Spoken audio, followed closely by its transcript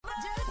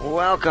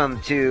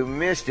Welcome to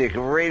Mystic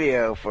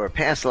Radio for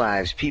past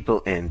lives,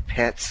 people, and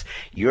pets,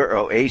 your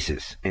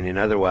oasis in an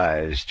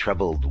otherwise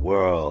troubled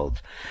world.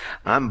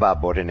 I'm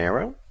Bob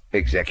Bordenero,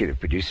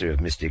 executive producer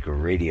of Mystic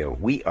Radio.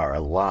 We are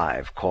a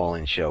live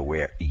call-in show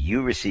where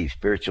you receive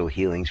spiritual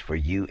healings for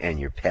you and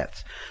your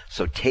pets.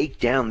 So take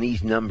down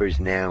these numbers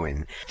now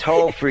in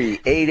toll-free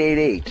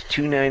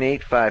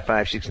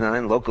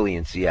 888-298-5569, locally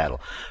in Seattle,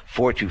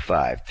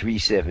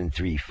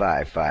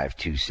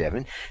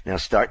 425-373-5527. Now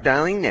start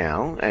dialing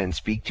now and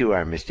speak to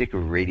our Mystic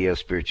Radio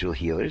spiritual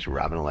healers,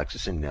 Robin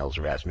Alexis and Nels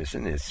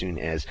Rasmussen, as soon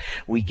as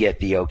we get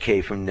the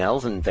okay from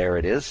Nels, and there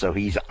it is. So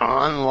he's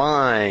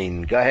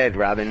online. Go ahead,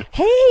 Robin.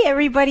 Hey,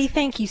 everybody.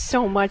 Thank you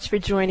so much for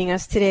joining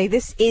us today.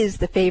 This is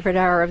the favorite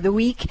hour of the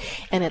week,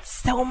 and it's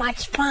so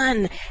much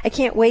fun. I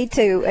can't wait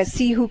to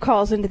see who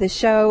calls into the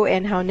show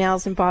and how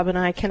Nels and Bob and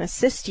I can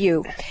assist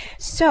you.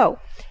 So,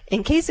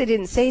 in case I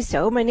didn't say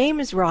so, my name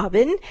is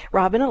Robin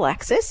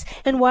Alexis,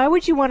 and why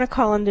would you want to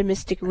call into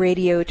Mystic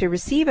Radio to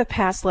receive a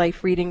past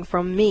life reading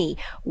from me?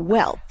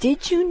 Well,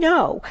 did you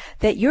know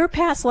that your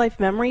past life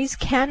memories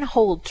can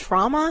hold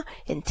trauma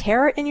and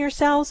terror in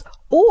yourselves,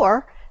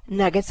 or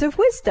nuggets of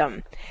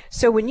wisdom?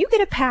 So when you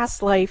get a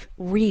past life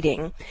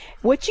reading,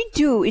 what you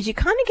do is you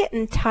kind of get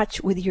in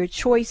touch with your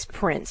choice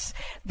prints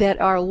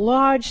that are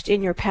lodged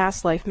in your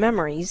past life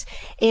memories,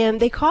 and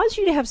they cause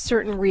you to have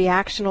certain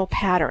reactional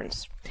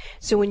patterns.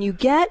 So when you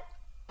get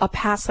a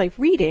past life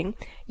reading,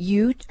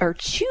 you are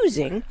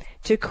choosing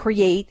to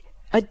create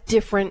a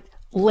different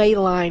ley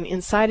line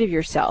inside of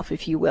yourself,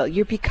 if you will.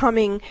 You're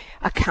becoming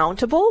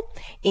accountable,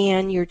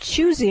 and you're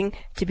choosing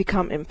to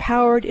become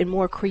empowered and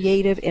more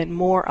creative and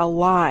more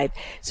alive.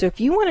 So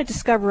if you want to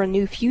discover a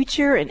new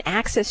future and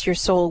access your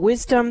soul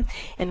wisdom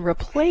and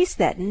replace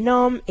that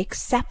numb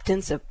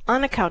acceptance of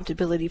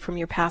unaccountability from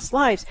your past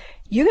lives,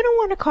 you're going to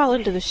want to call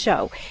into the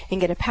show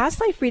and get a past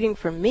life reading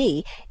from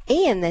me,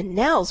 and then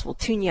Nels will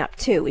tune you up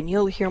too, and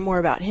you'll hear more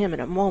about him in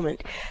a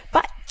moment.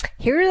 But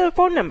here are the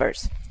phone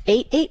numbers: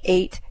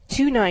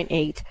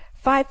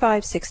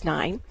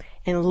 888-298-5569,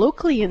 and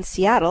locally in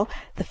Seattle,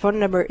 the phone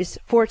number is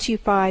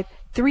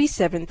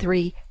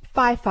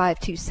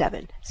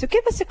 425-373-5527. So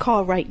give us a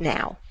call right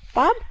now.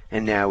 Bob?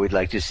 And now we'd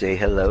like to say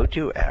hello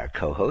to our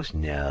co-host,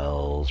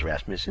 Nels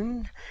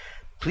Rasmussen.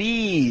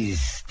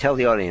 Please tell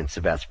the audience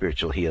about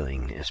spiritual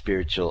healing,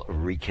 spiritual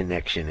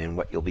reconnection, and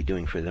what you'll be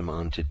doing for them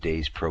on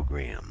today's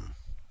program.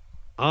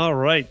 All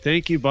right.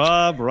 Thank you,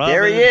 Bob. Robin.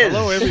 There he is.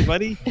 Hello,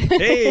 everybody.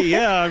 Hey,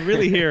 yeah, I'm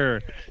really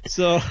here.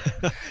 So,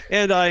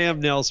 and I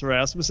am Nels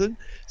Rasmussen.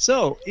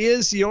 So,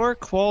 is your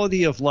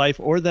quality of life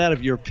or that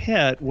of your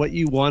pet what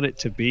you want it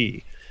to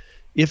be?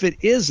 If it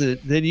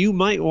isn't, then you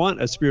might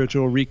want a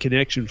spiritual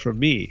reconnection from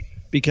me,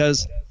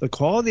 because the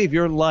quality of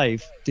your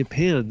life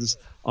depends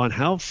on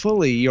how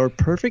fully your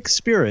perfect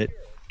spirit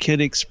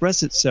can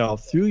express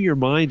itself through your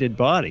mind and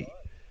body.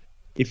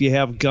 If you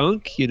have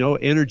gunk,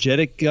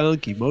 energetic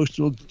gunk,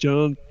 emotional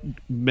junk,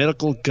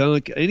 medical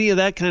gunk, any of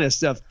that kind of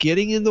stuff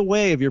getting in the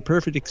way of your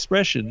perfect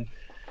expression,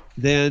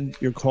 then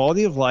your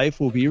quality of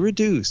life will be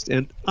reduced.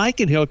 And I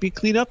can help you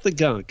clean up the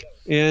gunk.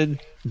 And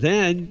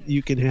then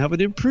you can have an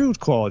improved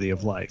quality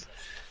of life.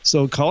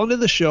 So call into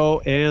the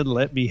show and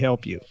let me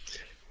help you.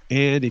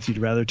 And if you'd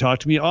rather talk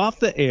to me off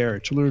the air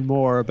to learn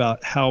more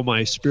about how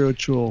my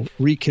spiritual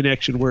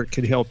reconnection work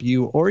can help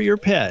you or your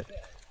pet,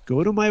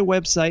 go to my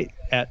website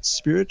at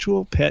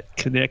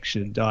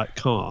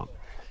spiritualpetconnection.com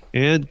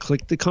and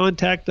click the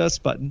Contact Us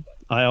button.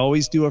 I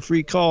always do a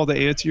free call to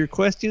answer your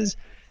questions,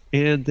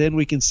 and then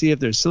we can see if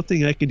there's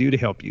something I can do to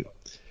help you.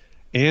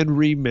 And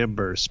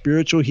remember,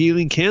 spiritual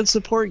healing can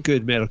support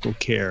good medical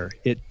care.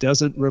 It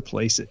doesn't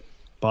replace it.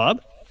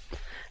 Bob?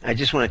 I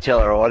just want to tell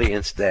our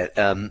audience that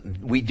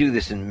we do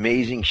this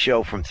amazing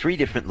show from 3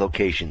 different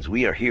locations.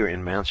 We are here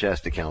in Mount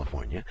Shasta,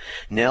 California.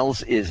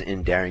 Nels is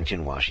in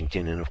Darrington,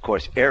 Washington. And, of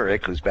course,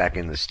 Eric, who's back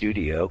in the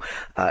studio,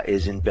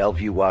 is in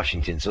Bellevue,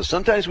 Washington. So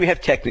sometimes we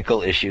have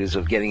technical issues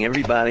of getting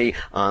everybody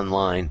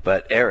online.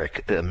 But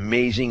Eric, the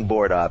amazing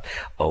board op,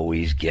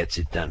 always gets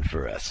it done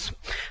for us.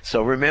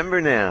 So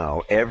remember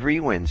now, every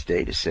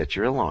Wednesday to set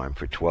your alarm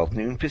for 12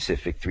 noon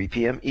Pacific, 3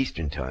 p.m.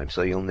 Eastern Time,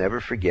 so you'll never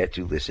forget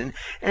to listen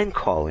and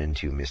call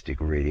into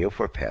Mystic Radio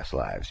for past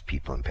lives,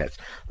 people, and pets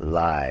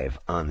live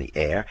on the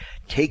air.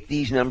 Take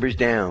these numbers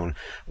down.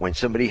 When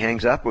somebody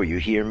hangs up or you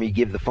hear me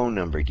give the phone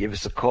number, give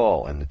us a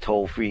call, and the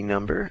toll-free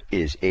number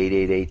is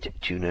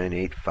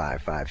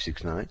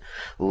 888-298-5569.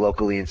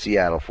 Locally in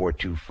Seattle,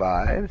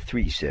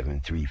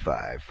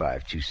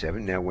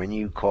 425-373-5527. Now, when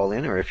you call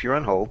in, or if you're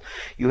on hold,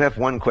 you have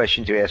one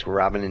question to ask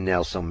Robin and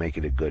Nels, so make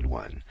it a good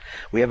one.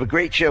 We have a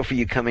great show for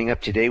you coming up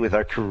today with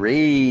our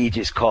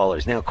courageous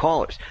callers. Now,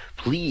 callers,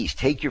 please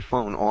take your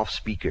phone off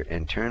speaker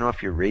and turn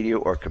off your radio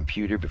or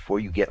computer before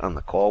you get on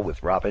the call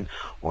with Robin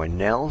or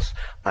Nels.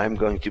 I'm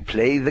going to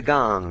play the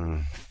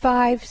gong.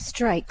 5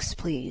 strikes,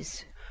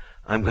 please.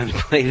 I'm going to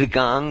play the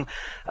gong.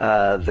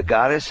 The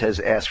goddess has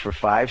asked for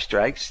 5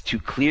 strikes to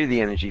clear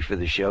the energy for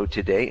the show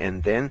today,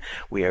 and then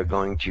we are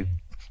going to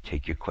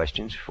take your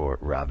questions for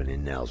Robin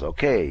and Nels.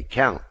 Okay,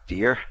 count,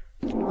 dear.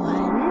 1, 2,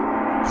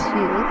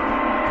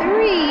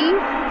 3,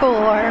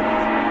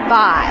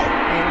 5.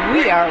 And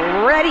we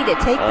are ready to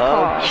take the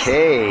calls.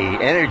 Okay,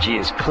 energy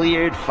is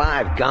cleared.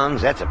 5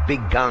 gongs. That's a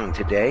big gong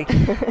today.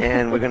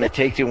 And we're going to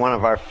take to one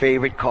of our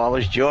favorite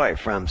callers, Joy,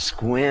 from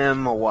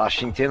Sequim,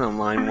 Washington, on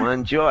line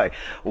 1. Joy,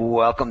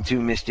 welcome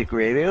to Mystic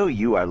Radio.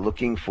 You are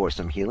looking for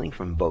some healing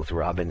from both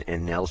Robin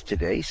and Nels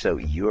today, so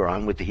you're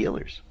on with the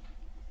healers.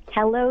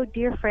 Hello,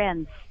 dear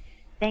friends.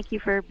 Thank you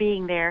for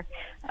being there.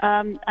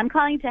 I'm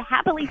calling to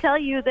happily tell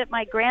you that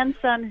my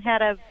grandson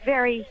had a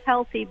very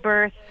healthy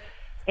birth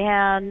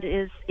and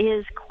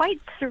is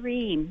quite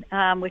serene,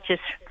 which is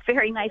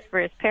very nice for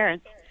his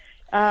parents.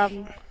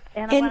 And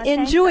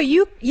Joy,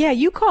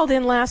 you called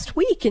in last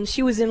week, and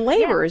she was in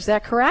labor. Yes. Is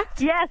that correct?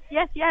 Yes.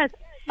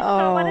 Oh. So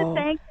I want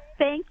to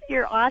thank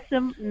your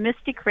awesome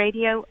Mystic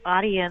Radio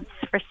audience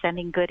for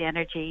sending good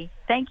energy.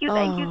 Thank you.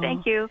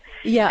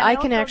 Yeah, and I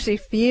can actually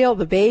feel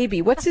the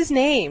baby. What's his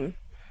name?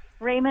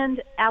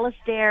 Raymond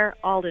Alistair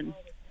Alden.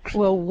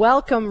 Well,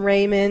 welcome,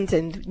 Raymond,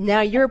 and now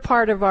you're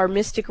part of our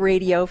Mystic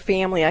Radio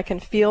family. I can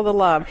feel the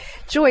love.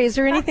 Joy, is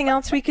there anything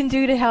else we can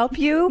do to help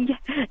you?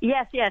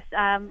 Yes.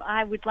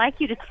 I would like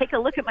you to take a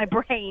look at my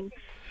brain.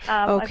 Okay.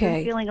 I've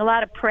been feeling a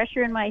lot of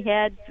pressure in my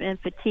head and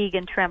fatigue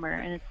and tremor,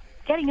 and it's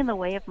getting in the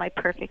way of my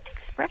perfect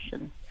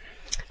expression.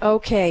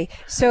 Okay,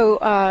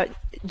 so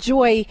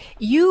Joy,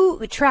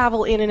 you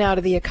travel in and out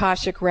of the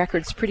Akashic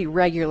Records pretty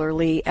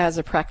regularly as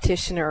a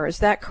practitioner. Is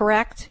that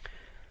correct?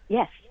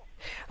 Yes.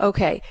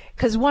 Okay,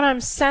 because what I'm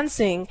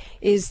sensing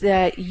is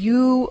that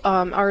you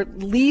are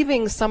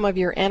leaving some of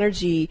your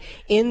energy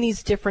in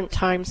these different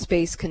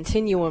time-space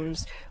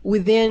continuums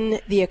within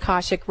the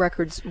Akashic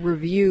Records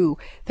review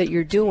that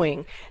you're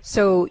doing.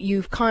 So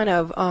you've kind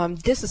of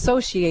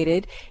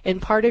disassociated,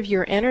 and part of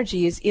your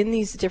energy is in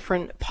these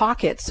different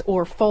pockets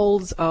or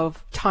folds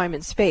of time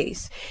and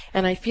space.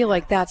 And I feel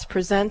like that's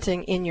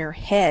presenting in your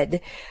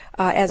head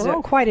as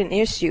quite an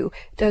issue.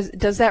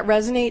 Does that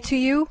resonate to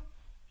you?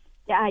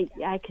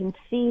 I can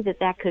see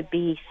that could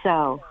be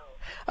so.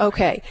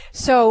 Okay,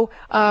 so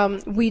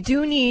we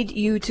do need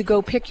you to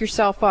go pick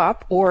yourself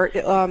up, or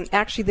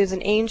actually there's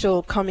an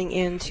angel coming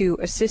in to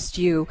assist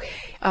you.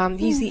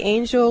 He's the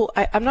angel,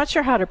 I'm not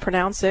sure how to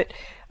pronounce it,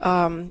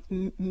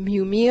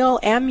 Mumiel,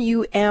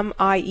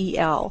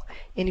 M-U-M-I-E-L.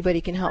 Anybody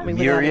can help me with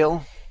that?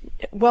 Muriel?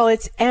 Well,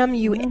 it's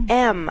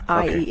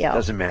M-U-M-I-E-L. Okay,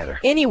 doesn't matter.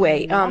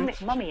 Anyway.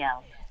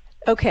 Mumiel.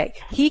 Okay,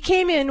 he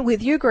came in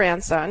with your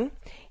grandson.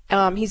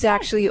 He's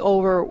actually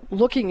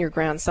overlooking your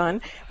grandson,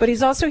 but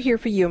he's also here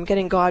for you. I'm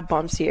getting God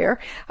bumps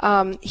here.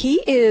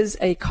 He is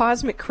a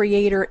cosmic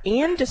creator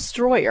and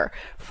destroyer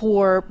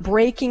for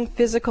breaking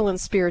physical and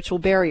spiritual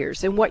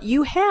barriers. And what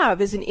you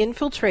have is an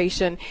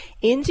infiltration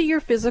into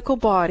your physical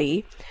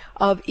body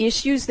of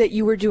issues that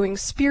you were doing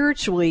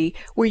spiritually,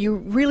 where you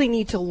really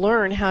need to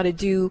learn how to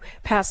do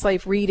past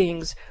life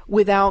readings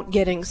without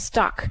getting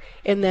stuck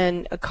and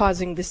then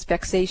causing this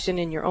vexation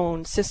in your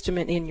own system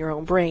and in your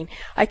own brain.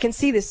 I can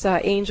see this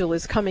angel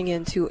is coming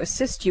in to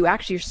assist you.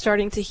 Actually, you're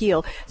starting to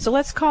heal. So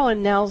let's call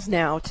in Nels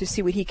now to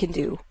see what he can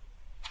do.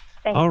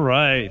 All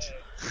right.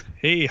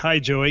 Hey, hi,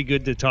 Joey.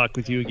 Good to talk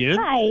with you again.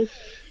 Hi.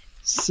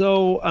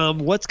 So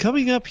what's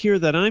coming up here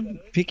that I'm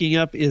picking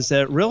up is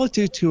that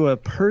relative to a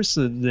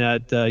person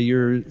that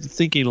you're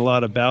thinking a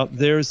lot about,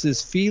 there's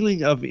this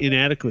feeling of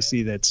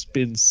inadequacy that's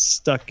been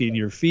stuck in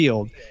your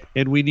field,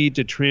 and we need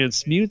to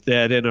transmute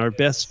that, and our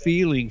best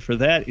feeling for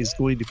that is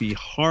going to be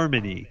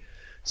harmony.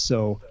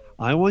 So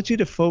I want you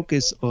to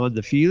focus on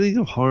the feeling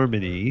of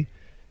harmony,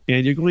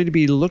 and you're going to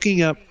be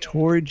looking up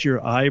towards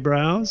your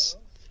eyebrows,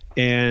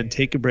 and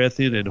take a breath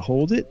in and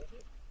hold it.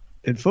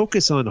 And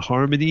focus on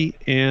harmony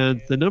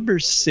and the number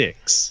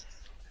 6.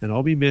 And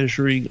I'll be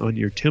measuring on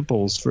your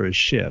temples for a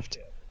shift.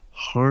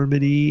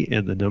 Harmony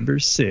and the number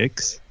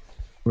 6.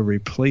 We're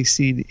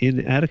replacing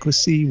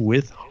inadequacy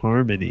with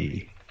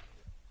harmony.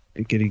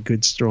 And getting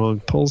good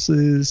strong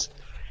pulses.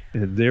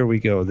 And there we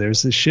go.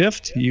 There's the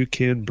shift. You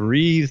can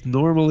breathe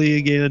normally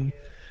again.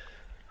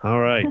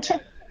 All right.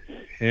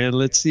 And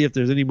let's see if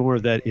there's any more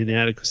of that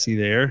inadequacy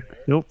there.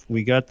 Nope.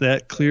 We got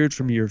that cleared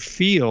from your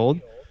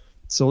field.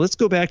 So let's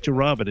go back to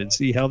Robin and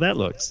see how that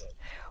looks.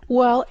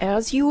 Well,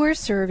 as you were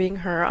serving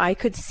her, I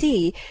could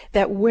see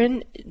that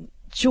when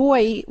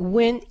Joy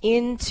went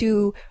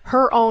into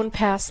her own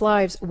past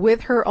lives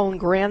with her own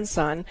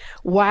grandson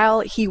while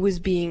he was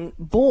being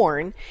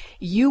born,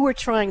 you were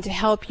trying to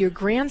help your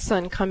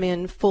grandson come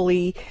in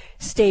fully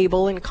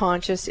stable and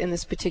conscious in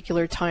this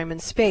particular time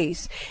and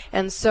space.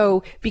 And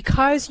so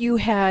because you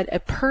had a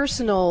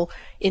personal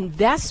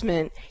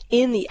investment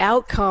in the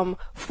outcome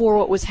for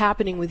what was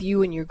happening with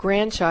you and your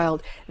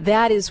grandchild,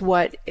 that is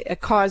what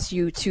caused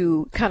you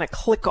to kind of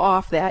click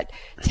off that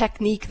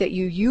technique that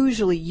you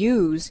usually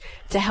use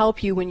to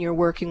help you when you're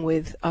working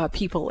with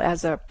people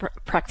as a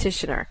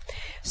practitioner.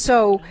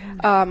 So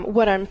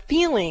what I'm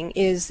feeling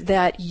is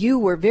that you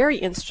were very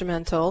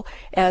instrumental,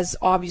 as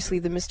obviously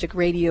the Mystic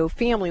Radio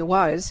family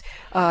was,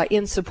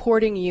 in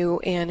supporting you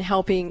and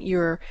helping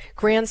your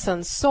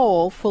grandson's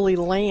soul fully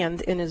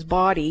land in his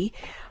body.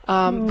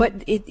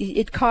 But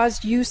it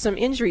caused you some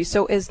injury.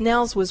 So as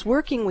Nels was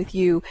working with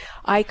you,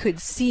 I could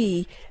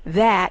see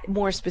that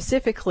more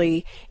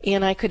specifically,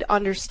 and I could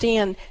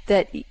understand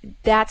that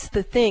that's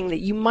the thing, that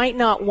you might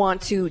not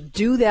want to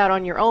do that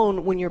on your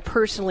own when you're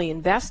personally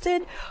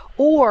invested,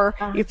 or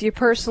if you're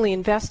personally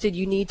invested,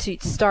 you need to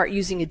start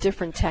using a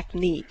different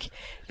technique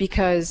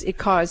because it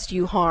caused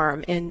you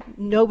harm, and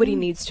nobody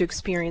needs to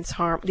experience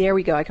harm. There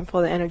we go. I can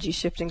feel the energy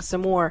shifting some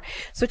more.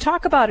 So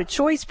talk about a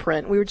choice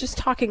print. We were just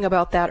talking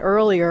about that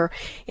earlier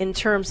in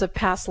terms of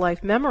past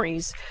life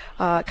memories,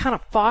 kind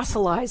of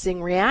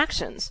fossilizing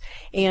reactions.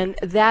 And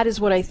that is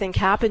what I think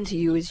happened to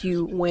you, is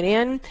you went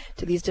in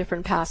to these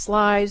different past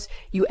lives,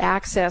 you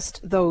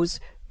accessed those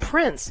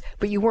prints,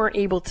 but you weren't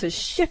able to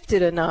shift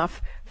it enough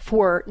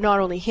for not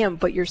only him,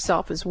 but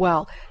yourself as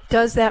well.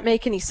 Does that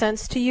make any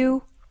sense to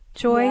you,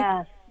 Joy?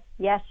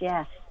 Yes.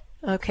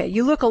 Okay,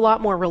 you look a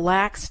lot more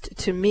relaxed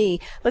to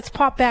me. Let's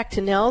pop back to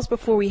Nels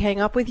before we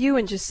hang up with you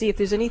and just see if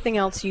there's anything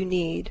else you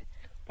need.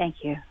 Thank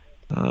you.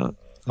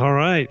 All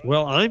right.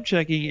 Well, I'm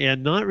checking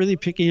and not really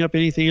picking up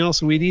anything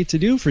else we need to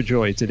do for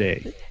Joy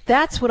today.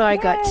 That's what I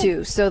got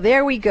too. So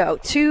there we go.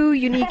 2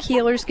 unique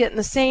healers getting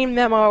the same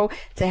memo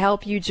to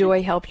help you,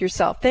 Joy, help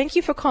yourself. Thank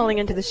you for calling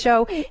into the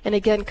show. And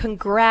again,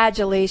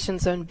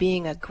 congratulations on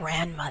being a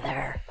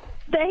grandmother.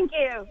 Thank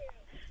you.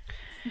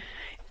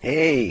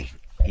 Hey,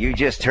 you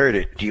just heard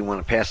it. Do you want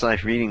a past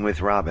life reading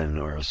with Robin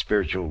or a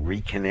spiritual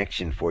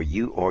reconnection for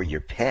you or your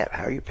pet?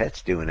 How are your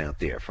pets doing out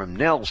there? From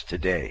Nels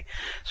today.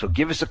 So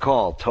give us a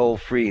call, toll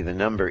free. The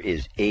number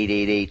is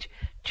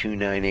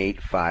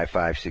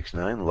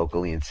 888-298-5569.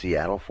 Locally in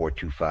Seattle,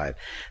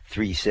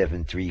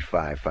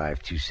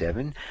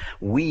 425-373-5527.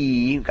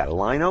 We got a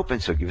line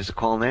open, so give us a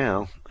call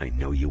now. I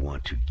know you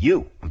want to.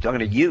 I'm talking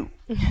to you.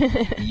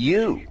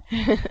 You.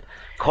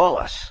 Call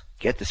us.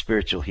 Get the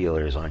spiritual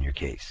healers on your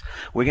case.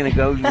 We're gonna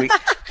go.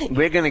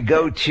 We're gonna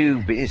go to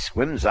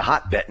Squim's a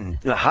hot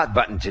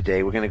button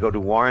today. We're gonna go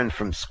to Warren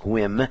from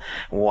Squim,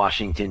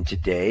 Washington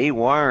today.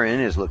 Warren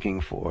is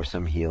looking for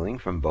some healing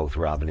from both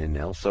Robin and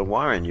Nels. So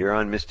Warren, you're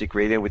on Mystic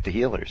Radio with the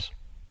healers.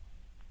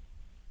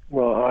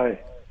 Well, hi.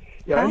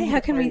 Yeah, Hi.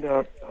 How can we?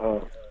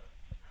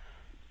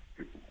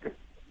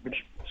 would you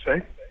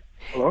say?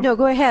 Hello? No,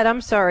 go ahead. I'm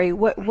sorry.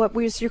 What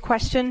was your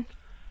question?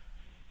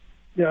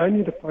 Yeah, I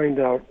need to find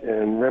out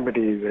and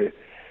remedy the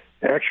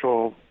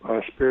actual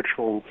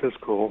spiritual and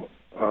physical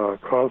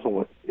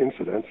causal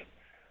incidents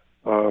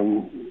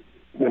that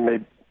may,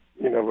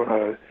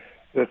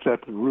 that's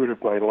at the root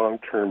of my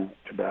long-term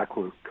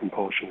tobacco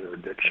compulsion or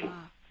addiction.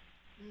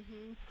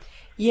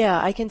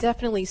 Yeah, I can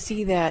definitely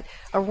see that.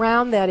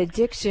 Around that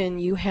addiction,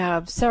 you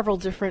have several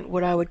different,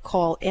 what I would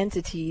call,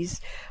 entities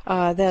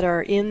that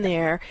are in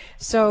there.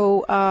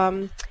 So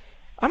I'm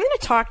going to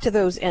talk to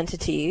those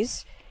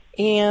entities.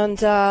 And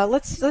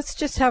let's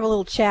just have a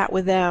little chat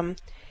with them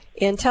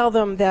and tell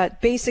them that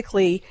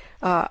basically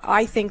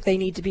I think they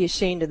need to be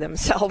ashamed of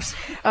themselves.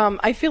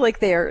 I feel like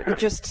they're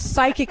just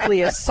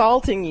psychically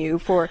assaulting you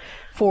for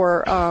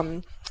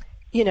to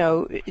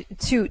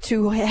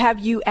have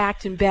you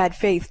act in bad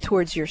faith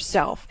towards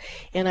yourself.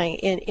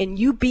 And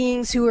you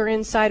beings who are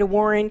inside of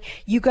Warren,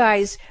 you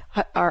guys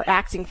are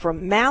acting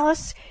from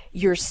malice.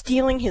 You're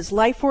stealing his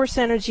life force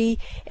energy,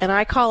 and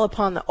I call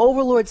upon the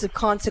overlords of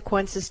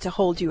consequences to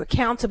hold you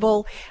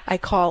accountable. I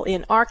call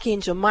in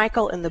Archangel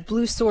Michael and the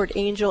Blue Sword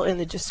Angel and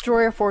the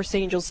Destroyer Force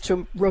Angels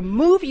to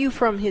remove you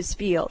from his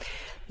field.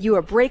 You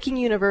are breaking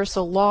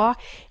universal law,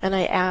 and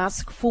I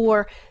ask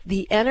for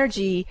the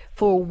energy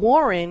for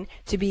Warren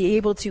to be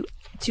able to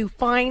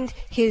find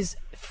his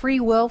free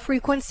will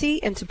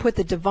frequency and to put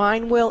the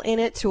divine will in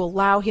it to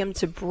allow him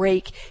to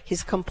break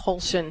his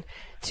compulsion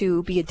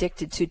to be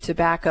addicted to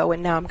tobacco.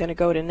 And now I'm going to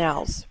go to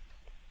Nels.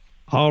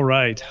 All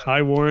right.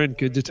 Hi, Warren.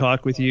 Good to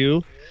talk with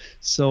you.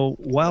 So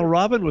while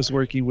Robin was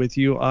working with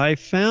you, I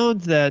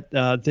found that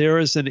there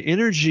is an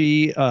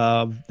energy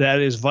that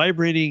is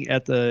vibrating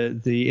at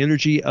the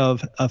energy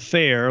of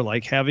affair,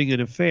 like having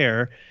an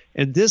affair.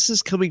 And this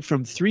is coming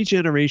from 3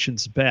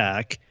 generations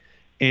back.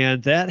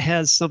 And that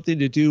has something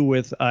to do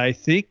with, I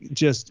think,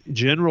 just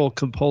general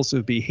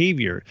compulsive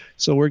behavior.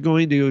 So we're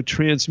going to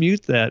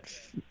transmute that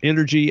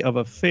energy of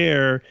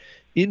affair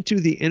into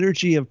the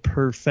energy of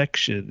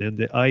perfection and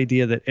the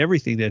idea that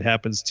everything that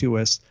happens to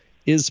us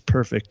is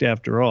perfect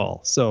after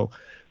all. So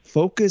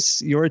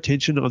focus your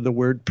attention on the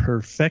word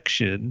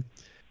perfection.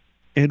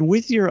 And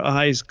with your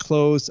eyes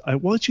closed, I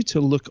want you to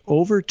look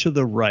over to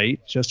the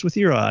right, just with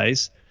your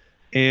eyes,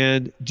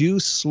 and do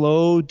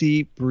slow,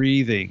 deep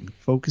breathing,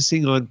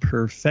 focusing on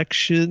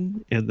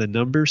perfection and the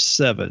number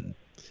 7.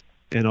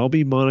 And I'll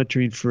be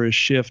monitoring for a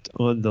shift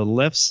on the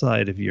left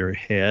side of your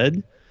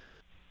head.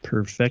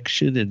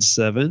 Perfection and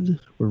 7.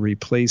 We're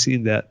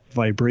replacing that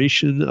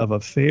vibration of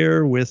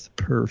affair with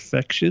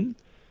perfection.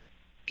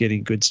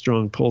 Getting good,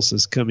 strong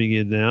pulses coming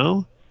in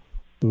now.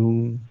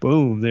 Boom,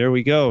 boom. There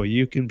we go.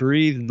 You can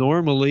breathe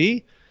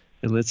normally.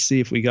 And let's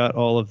see if we got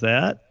all of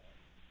that.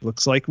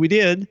 Looks like we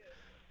did.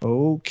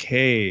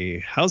 Okay.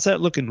 How's that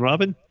looking,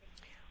 Robin?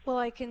 Well,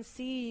 I can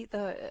see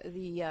the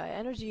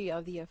energy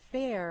of the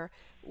affair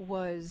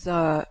was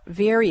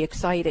very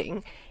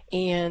exciting,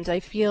 and I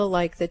feel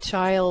like the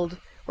child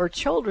or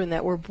children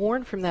that were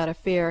born from that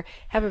affair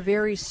have a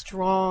very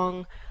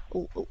strong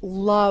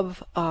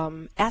love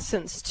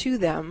essence to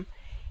them.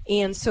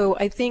 And so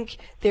I think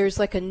there's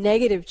like a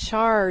negative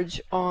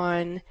charge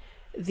on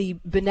the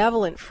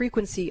benevolent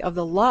frequency of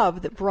the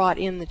love that brought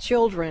in the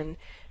children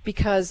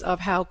because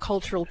of how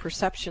cultural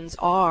perceptions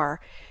are.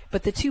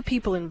 But the two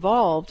people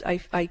involved,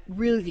 I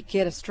really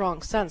get a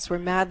strong sense we're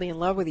madly in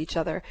love with each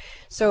other.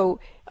 So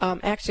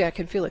actually I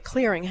can feel a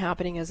clearing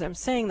happening as I'm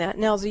saying that.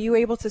 Nels, are you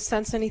able to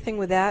sense anything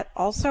with that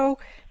also?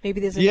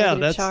 Maybe there's a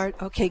negative charge?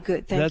 Okay,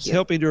 good. Thank you. That's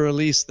helping to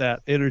release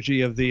that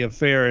energy of the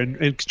affair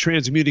and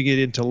transmuting it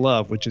into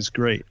love, which is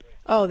great.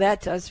 Oh,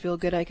 that does feel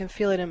good. I can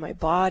feel it in my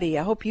body.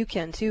 I hope you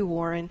can too,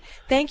 Warren.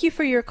 Thank you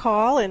for your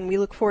call, and we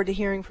look forward to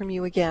hearing from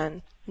you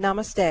again.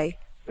 Namaste.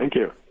 Thank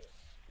you.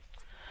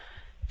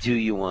 Do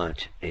you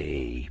want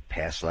a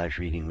past life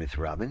reading with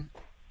Robin?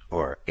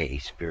 Or a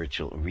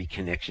spiritual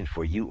reconnection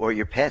for you or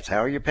your pets? How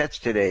are your pets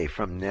today?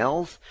 From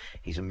Nels.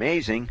 He's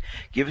amazing.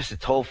 Give us a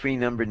toll-free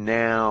number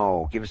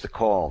now. Give us a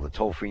call. The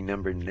toll-free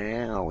number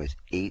now is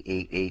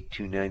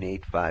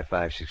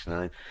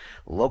 888-298-5569.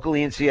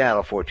 Locally in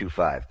Seattle,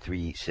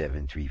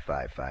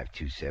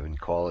 425-373-5527.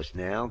 Call us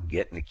now.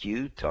 Get in the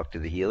queue. Talk to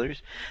the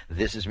healers.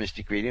 This is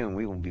Mystic Radio, and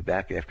we will be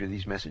back after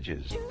these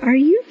messages. Are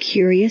you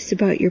curious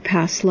about your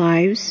past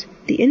lives?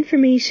 The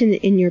information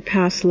in your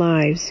past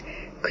lives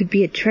could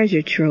be a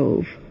treasure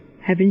trove.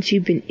 Haven't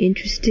you been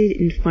interested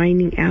in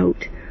finding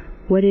out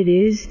what it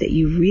is that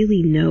you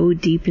really know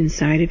deep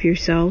inside of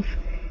yourself?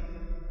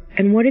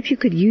 And what if you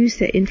could use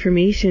that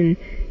information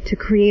to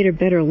create a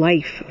better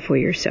life for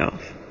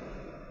yourself?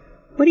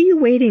 What are you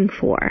waiting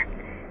for?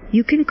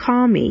 You can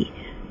call me,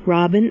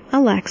 Robin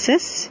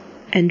Alexis,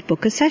 and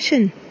book a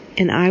session,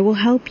 and I will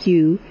help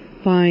you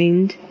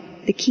find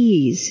the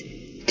keys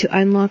to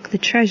unlock the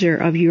treasure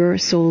of your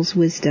soul's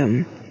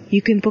wisdom.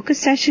 You can book a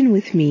session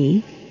with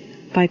me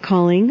by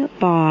calling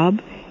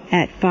Bob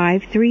at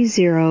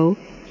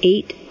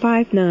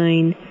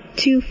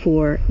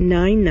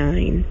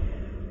 530-859-2499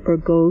 or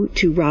go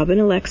to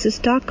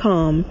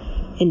robinalexis.com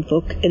and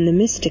book in the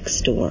Mystic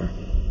Store.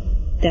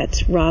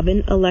 That's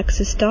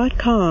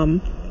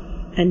robinalexis.com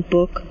and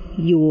book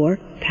your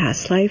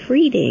past life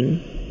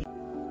reading.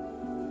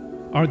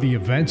 Are the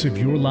events of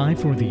your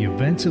life or the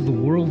events of the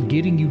world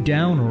getting you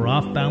down or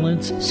off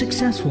balance?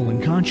 Successful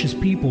and conscious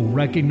people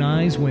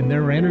recognize when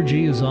their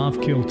energy is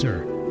off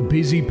kilter.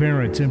 Busy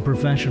parents and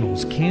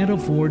professionals can't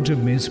afford to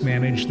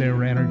mismanage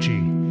their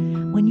energy.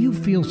 When you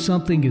feel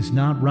something is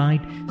not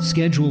right,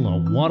 schedule a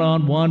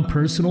one-on-one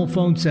personal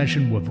phone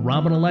session with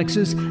Robin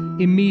Alexis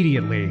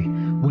immediately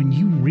when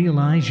you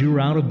realize you're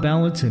out of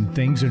balance and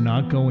things are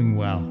not going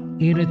well.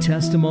 In a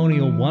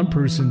testimonial, one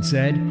person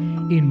said,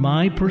 "In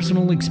my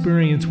personal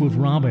experience with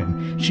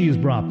Robin, she has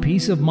brought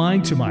peace of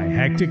mind to my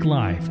hectic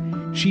life.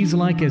 She's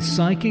like a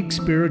psychic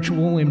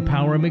spiritual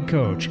empowerment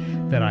coach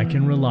that I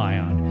can rely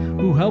on,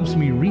 who helps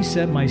me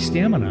reset my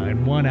stamina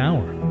in 1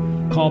 hour."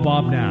 Call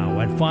Bob now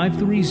at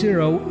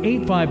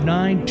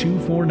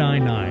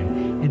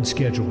 530-859-2499 and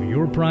schedule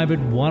your private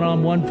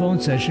one-on-one phone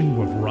session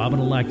with Robin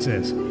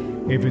Alexis.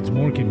 If it's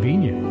more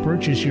convenient,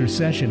 purchase your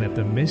session at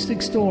the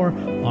Mystic Store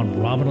on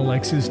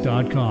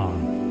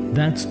robinalexis.com.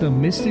 That's the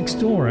Mystic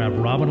Store at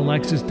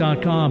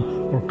robinalexis.com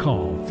or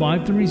call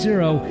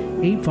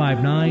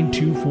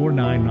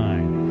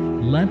 530-859-2499.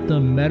 Let the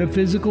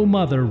metaphysical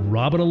mother,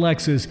 Robin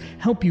Alexis,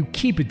 help you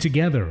keep it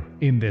together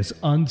in this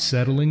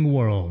unsettling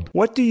world.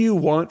 What do you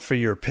want for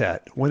your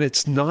pet when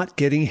it's not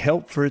getting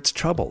help for its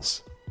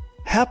troubles?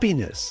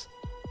 Happiness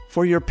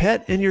for your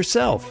pet and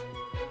yourself.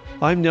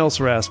 I'm Nels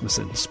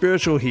Rasmussen,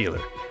 spiritual healer.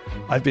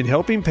 I've been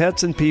helping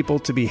pets and people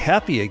to be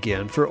happy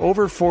again for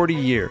over 40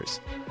 years.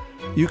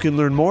 You can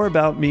learn more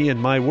about me and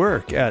my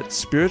work at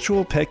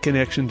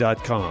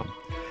spiritualpetconnection.com.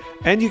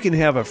 And you can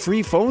have a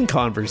free phone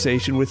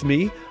conversation with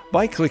me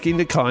by clicking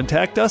the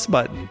Contact Us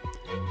button.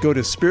 Go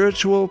to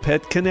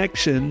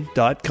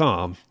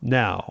spiritualpetconnection.com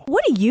now.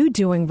 What are you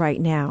doing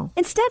right now?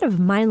 Instead of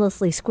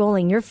mindlessly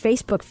scrolling your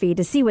Facebook feed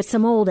to see what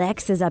some old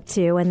ex is up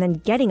to and then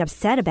getting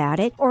upset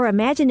about it, or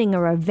imagining a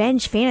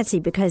revenge fantasy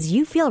because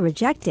you feel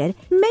rejected,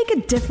 make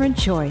a different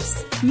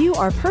choice. You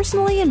are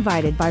personally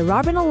invited by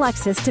Robin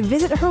Alexis to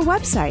visit her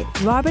website,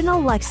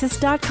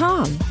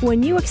 robinalexis.com.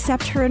 When you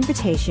accept her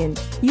invitation,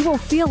 you will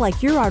feel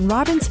like you're on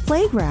Robin's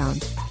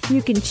playground.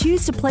 You can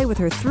choose to play with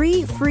her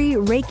 3 free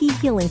Reiki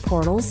healing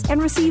portals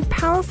and receive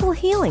powerful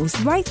healings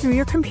right through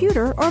your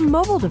computer or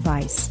mobile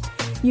device.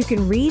 You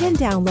can read and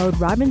download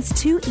Robin's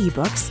 2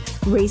 ebooks,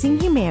 Raising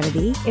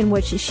Humanity, in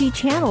which she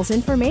channels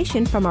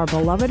information from our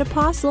beloved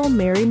apostle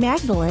Mary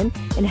Magdalene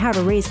and how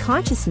to raise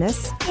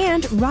consciousness,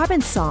 and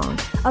Robin's Song,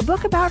 a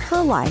book about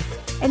her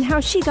life and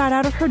how she got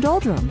out of her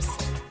doldrums.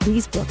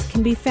 These books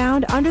can be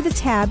found under the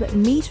tab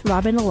Meet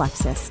Robin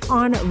Alexis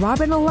on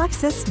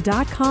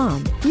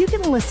RobinAlexis.com. You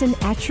can listen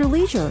at your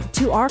leisure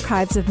to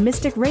archives of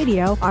Mystic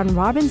Radio on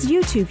Robin's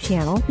YouTube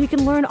channel. You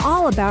can learn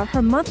all about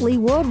her monthly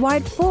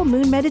worldwide full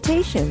moon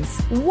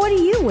meditations. What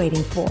are you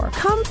waiting for?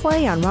 Come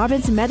play on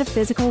Robin's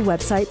metaphysical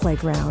website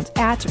playground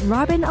at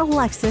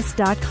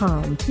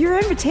RobinAlexis.com. Your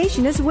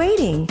invitation is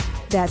waiting.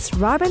 That's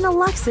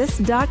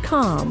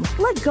RobinAlexis.com.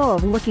 Let go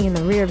of looking in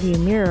the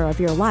rearview mirror of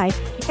your life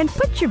and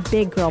put your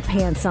big girl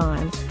pants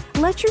on.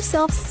 Let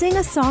yourself sing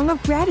a song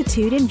of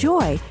gratitude and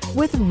joy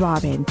with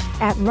Robin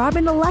at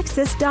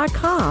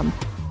RobinAlexis.com.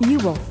 You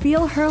will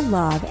feel her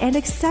love and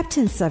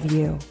acceptance of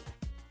you.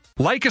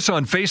 Like us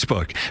on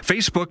Facebook,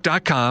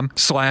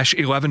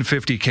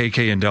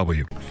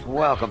 facebook.com/1150kknw.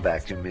 Welcome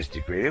back to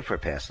Mystic Radio for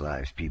Past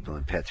Lives, People,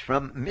 and Pets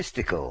from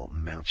mystical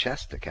Mount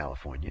Shasta,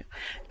 California,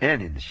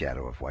 and in the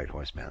shadow of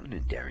Whitehorse Mountain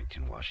in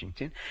Darrington,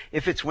 Washington.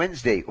 If it's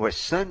Wednesday or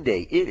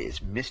Sunday, it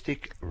is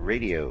Mystic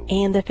Radio.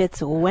 And if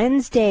it's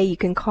Wednesday, you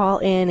can call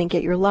in and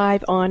get your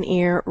live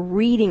on-air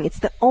reading. It's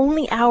the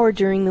only hour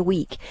during the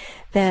week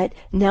that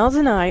Nels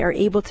and I are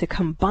able to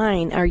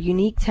combine our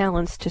unique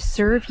talents to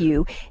serve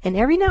you. And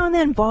every now and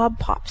then, Bob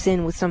pops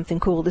in with something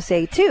cool to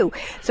say, too.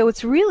 So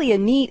it's really a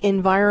neat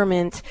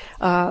environment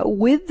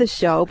with the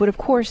show. But, of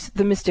course,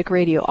 the Mystic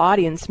Radio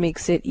audience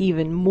makes it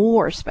even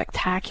more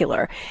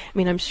spectacular. I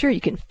mean, I'm sure you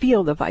can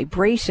feel the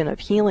vibration of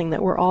healing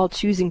that we're all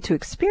choosing to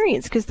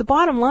experience. Because the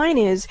bottom line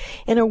is,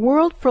 in a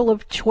world full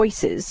of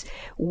choices,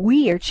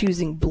 we are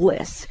choosing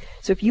bliss.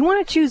 So if you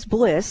want to choose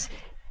bliss,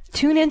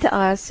 tune into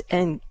us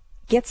and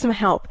get some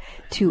help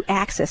to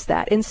access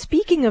that. And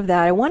speaking of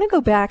that, I want to go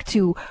back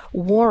to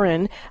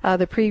Warren,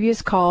 the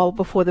previous call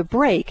before the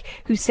break,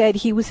 who said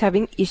he was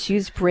having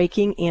issues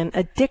breaking in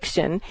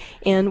addiction.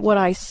 And what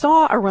I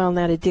saw around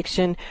that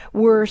addiction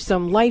were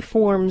some life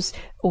forms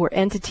or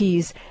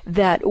entities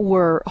that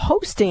were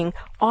hosting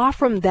off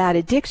from that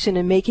addiction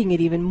and making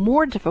it even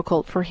more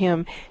difficult for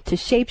him to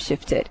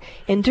shapeshift it.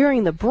 And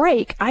during the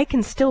break, I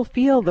can still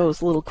feel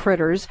those little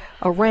critters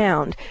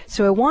around.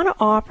 So I want to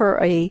offer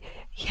a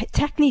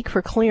technique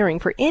for clearing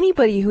for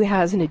anybody who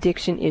has an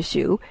addiction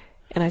issue,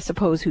 and I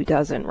suppose who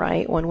doesn't,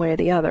 right? One way or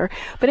the other.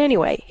 But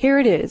anyway, here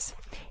it is.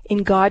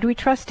 In God we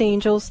trust,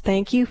 angels.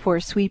 Thank you for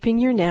sweeping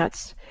your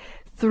nets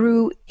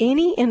through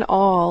any and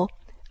all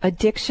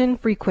addiction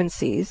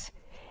frequencies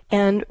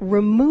and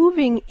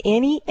removing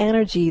any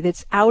energy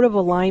that's out of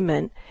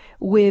alignment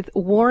with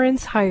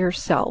Warren's higher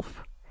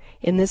self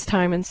in this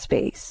time and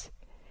space.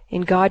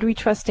 In God we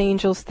trust,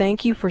 angels.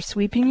 Thank you for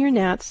sweeping your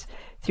nets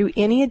through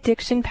any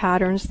addiction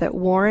patterns that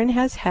Warren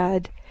has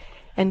had,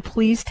 and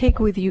please take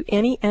with you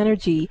any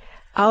energy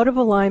out of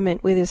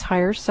alignment with his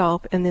higher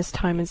self in this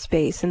time and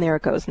space. And there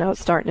it goes. Now it's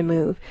starting to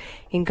move.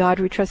 In God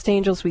we trust,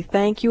 angels. We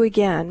thank you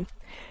again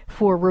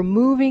for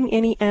removing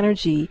any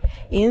energy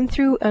in,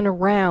 through, and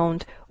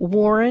around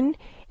Warren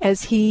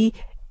as he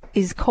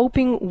is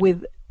coping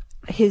with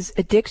his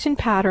addiction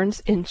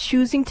patterns and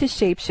choosing to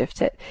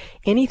shapeshift it.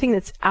 Anything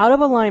that's out of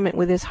alignment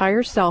with his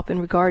higher self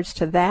in regards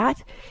to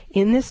that,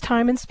 in this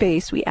time and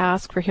space, we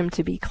ask for him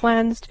to be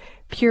cleansed,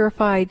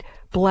 purified,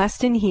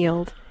 blessed, and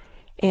healed.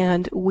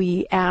 And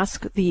we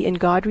ask the In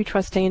God We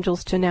Trust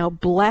angels to now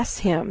bless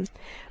him.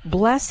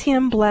 Bless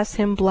him, bless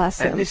him,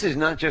 bless him. And this is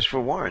not just for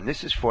Warren.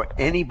 This is for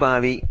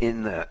anybody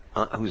in the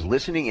who's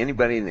listening,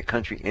 anybody in the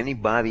country,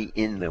 anybody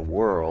in the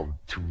world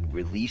to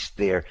release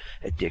their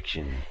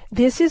addiction.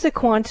 This is a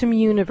quantum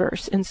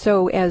universe. And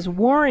so as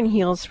Warren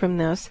heals from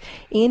this,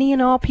 any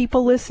and all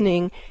people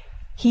listening,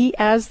 he,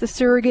 as the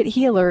surrogate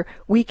healer,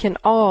 we can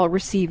all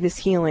receive this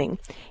healing.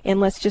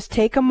 And let's just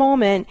take a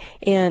moment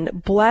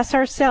and bless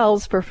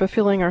ourselves for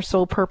fulfilling our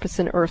soul purpose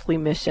and earthly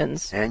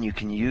missions. And you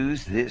can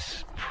use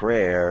this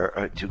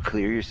prayer to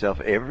clear yourself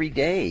every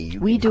day.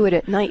 We do it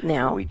at night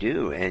now. We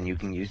do. And you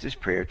can use this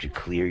prayer to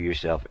clear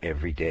yourself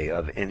every day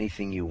of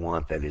anything you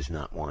want that is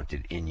not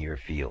wanted in your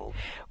field.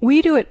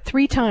 We do it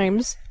 3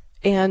 times.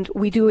 And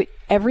we do it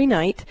every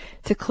night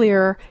to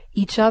clear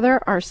each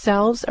other,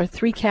 ourselves, our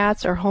 3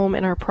 cats, our home,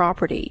 and our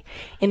property.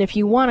 And if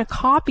you want a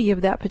copy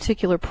of that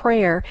particular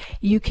prayer,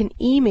 you can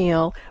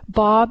email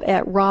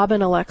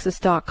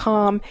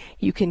bob@robinalexis.com.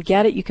 You can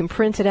get it, you can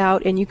print it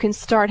out, and you can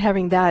start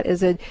having that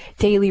as a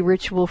daily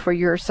ritual for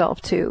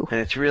yourself, too.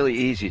 And it's really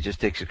easy. It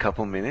just takes a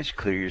couple minutes,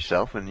 clear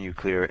yourself, and you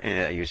clear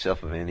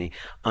yourself of any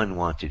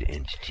unwanted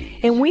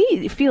entities. And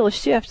we feel a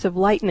shift of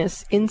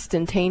lightness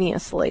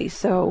instantaneously.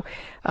 So,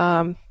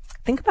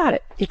 think about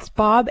it. It's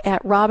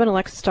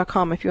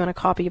bob@robinalexis.com if you want a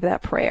copy of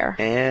that prayer.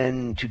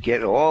 And to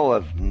get all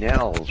of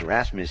Nels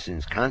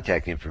Rasmussen's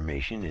contact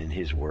information and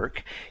his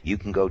work, you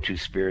can go to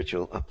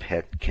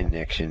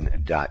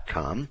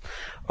spiritualpetconnection.com.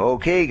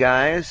 Okay,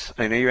 guys,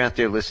 I know you're out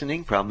there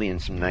listening, probably in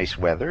some nice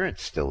weather.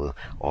 It's still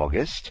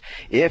August.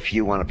 If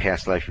you want a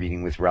past life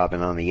reading with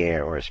Robin on the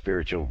air or a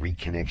spiritual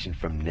reconnection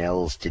from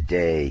Nels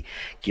today,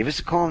 give us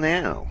a call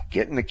now.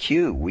 Get in the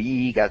queue.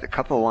 We got a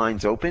couple of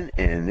lines open,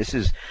 and this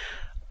is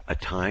a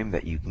time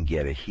that you can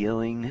get a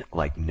healing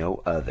like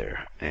no other.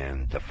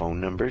 And the phone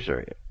numbers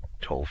are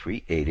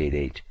toll-free,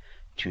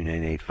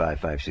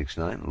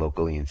 298-5569,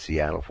 locally in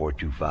Seattle,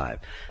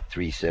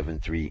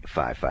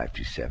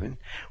 425-373-5527.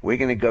 We're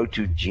going to go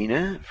to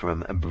Gina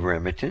from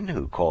Bremerton,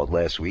 who called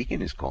last week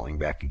and is calling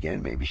back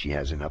again. Maybe she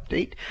has an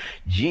update.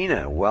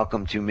 Gina,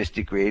 welcome to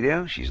Mystic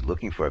Radio. She's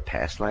looking for a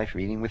past life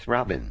reading with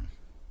Robin.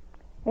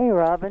 Hey,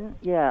 Robin.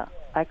 Yeah,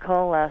 I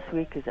called last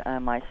week because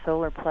my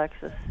solar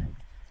plexus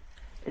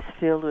is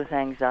filled with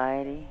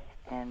anxiety,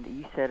 and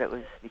you said it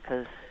was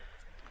because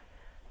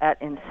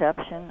at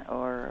inception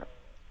or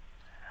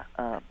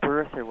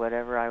birth or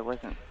whatever, I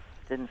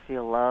didn't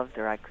feel loved,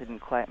 or I couldn't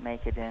quite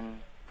make it in.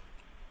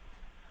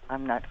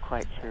 I'm not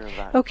quite sure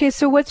about it. Okay,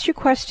 so what's your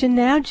question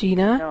now,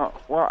 Gina? No,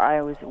 well,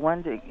 I was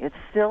wondering, it's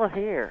still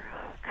here.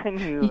 Can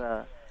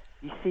you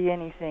see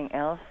anything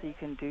else you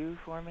can do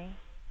for me?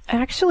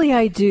 Actually,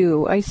 I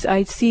do.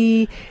 I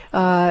see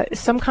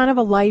some kind of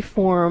a life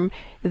form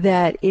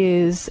that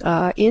is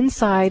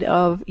inside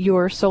of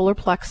your solar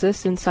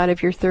plexus, inside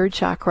of your third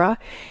chakra.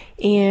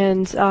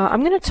 And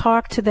I'm going to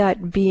talk to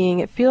that being.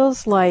 It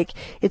feels like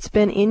it's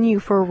been in you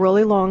for a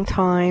really long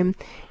time.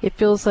 It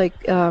feels like,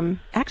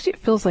 it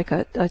feels like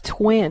a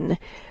twin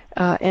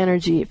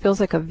energy. It feels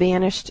like a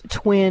vanished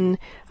twin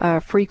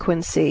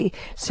frequency.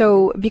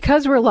 So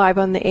because we're live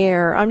on the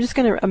air, I'm just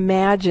going to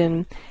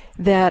imagine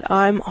that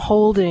I'm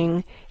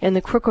holding in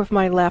the crook of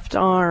my left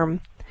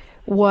arm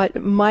what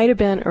might have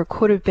been or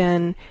could have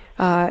been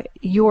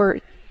your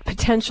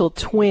potential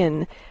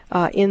twin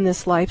in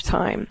this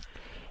lifetime.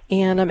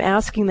 And I'm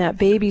asking that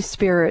baby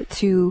spirit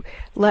to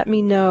let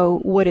me know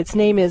what its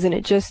name is, and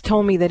it just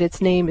told me that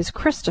its name is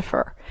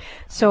Christopher.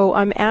 So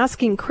I'm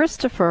asking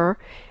Christopher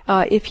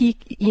if he,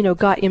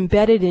 got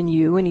embedded in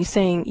you, and he's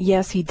saying,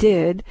 yes, he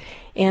did.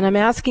 And I'm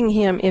asking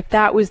him if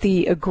that was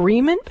the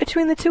agreement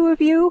between the two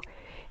of you,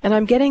 and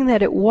I'm getting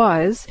that it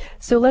was.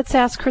 So let's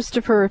ask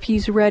Christopher if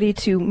he's ready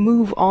to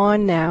move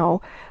on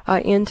now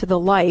into the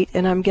light,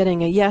 and I'm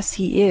getting a yes,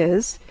 he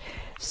is.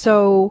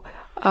 So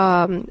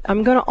I'm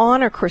going to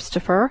honor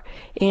Christopher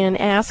and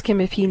ask him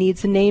if he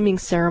needs a naming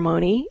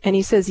ceremony, and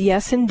he says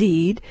yes,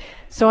 indeed.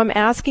 So I'm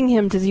asking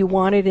him, does he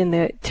want it in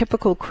the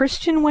typical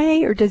Christian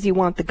way, or does he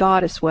want the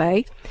goddess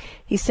way?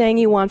 He's saying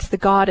he wants the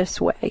goddess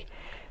way.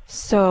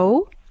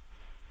 So,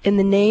 in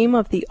the name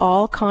of the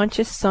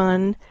all-conscious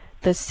sun,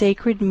 the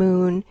sacred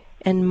moon,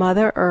 and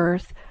Mother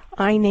Earth,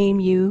 I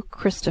name you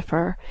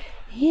Christopher.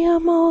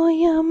 Yama,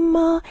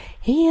 yama,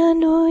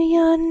 yano,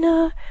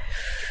 yana.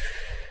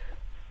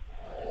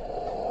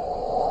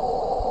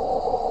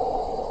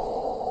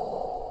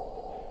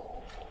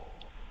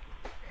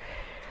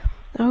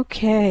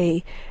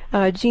 Okay,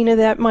 Gina,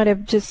 that might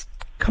have just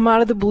come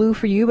out of the blue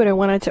for you, but I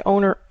wanted to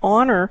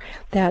honor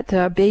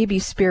that baby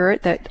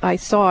spirit that I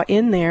saw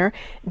in there.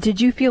 Did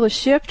you feel a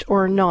shift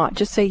or not?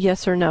 Just say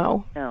yes or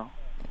no. No.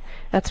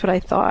 That's what I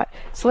thought.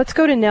 So let's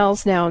go to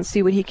Nels now and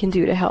see what he can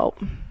do to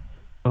help.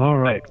 All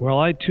right. Well,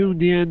 I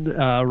tuned in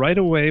right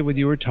away when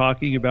you were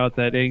talking about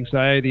that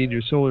anxiety in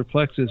your solar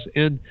plexus,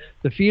 and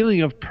the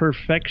feeling of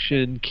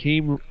perfection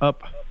came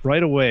up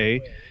right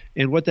away.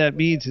 And what that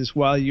means is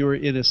while you're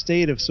in a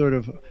state of sort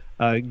of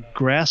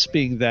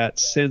grasping that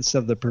sense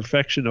of the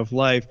perfection of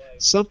life,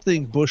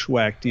 something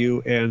bushwhacked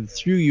you and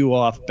threw you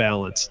off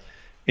balance.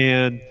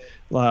 And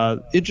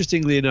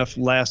interestingly enough,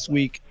 last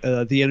week,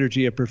 the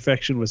energy of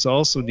perfection was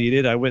also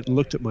needed. I went and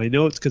looked at my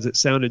notes because it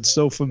sounded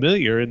so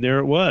familiar, and there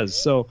it was.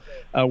 So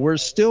we're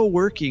still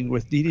working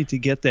with needing to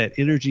get that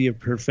energy of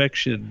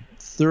perfection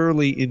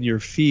thoroughly in your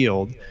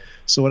field.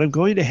 So what I'm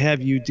going to have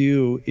you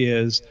do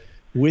is,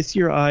 with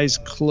your eyes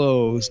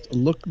closed,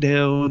 look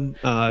down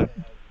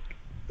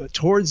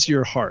towards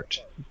your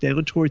heart,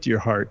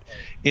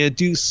 and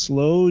do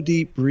slow,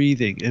 deep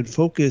breathing and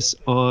focus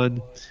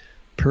on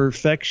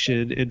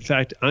perfection. In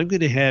fact, I'm going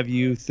to have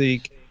you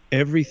think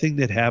everything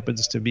that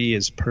happens to me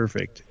is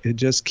perfect, and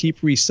just keep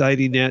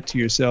reciting that to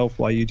yourself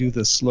while you do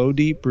the slow,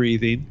 deep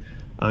breathing.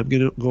 I'm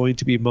going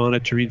to be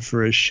monitoring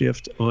for a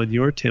shift on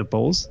your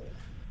temples.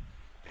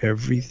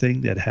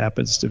 Everything that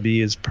happens to me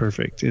is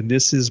perfect. And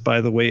this is,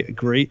 by the way,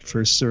 great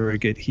for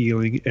surrogate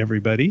healing,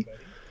 everybody.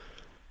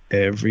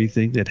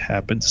 Everything that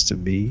happens to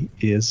me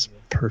is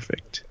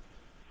perfect.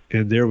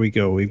 And there we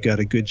go. We've got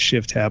a good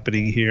shift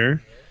happening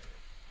here.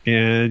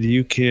 And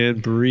you can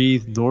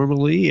breathe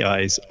normally,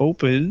 eyes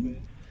open.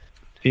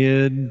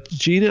 And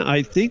Gina,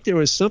 I think there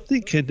was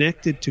something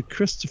connected to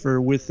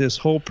Christopher with this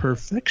whole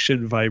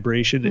perfection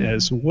vibration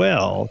as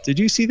well. Did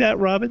you see that,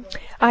 Robin?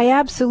 I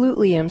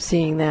absolutely am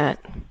seeing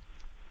that.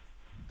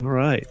 All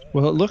right.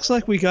 Well, it looks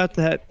like we got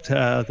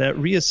that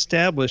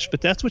reestablished, but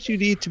that's what you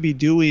need to be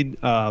doing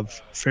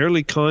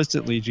fairly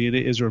constantly, Gina,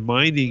 is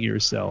reminding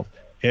yourself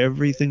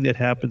everything that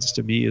happens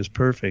to me is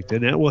perfect.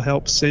 And that will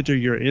help center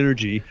your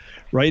energy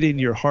right in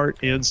your heart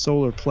and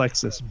solar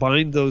plexus.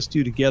 Bind those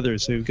two together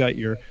so you've got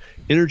your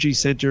energy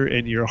center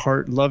and your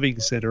heart loving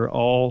center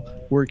all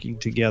working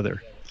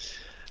together.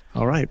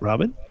 All right,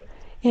 Robin?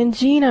 And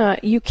Gina,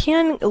 you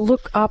can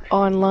look up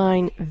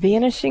online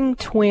vanishing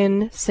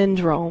twin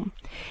syndrome.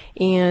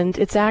 And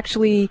it's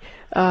actually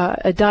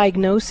a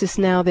diagnosis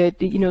now that,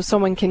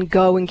 someone can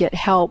go and get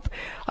help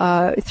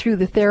through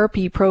the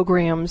therapy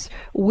programs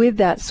with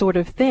that sort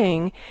of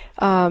thing.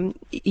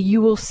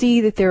 You will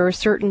see that there are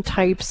certain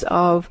types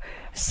of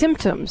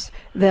symptoms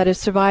that a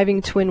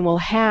surviving twin will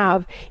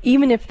have,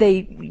 even if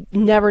they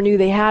never knew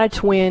they had a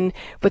twin,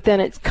 but then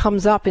it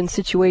comes up in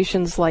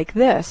situations like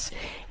this.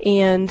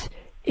 And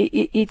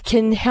it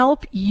can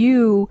help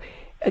you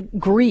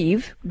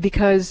grieve,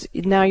 because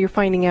now you're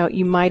finding out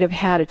you might have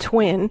had a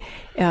twin.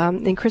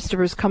 And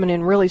Christopher's coming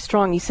in really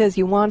strong. He says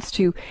he wants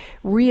to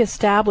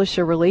reestablish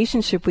a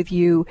relationship with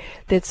you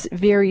that's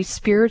very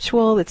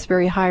spiritual, that's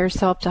very higher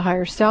self to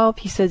higher self.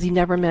 He says he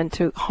never meant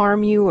to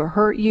harm you or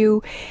hurt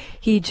you.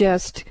 He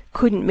just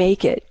couldn't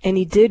make it, and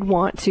he did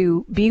want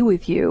to be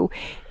with you,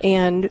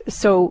 and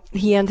so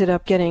he ended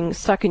up getting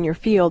stuck in your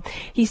field.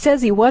 He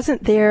says he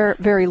wasn't there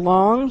very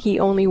long. He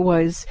only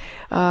was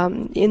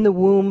in the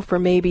womb for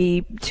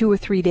maybe 2 or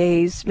 3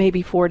 days,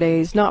 maybe 4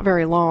 days, not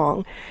very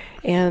long.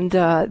 And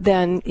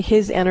then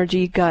his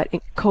energy got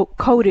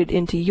coded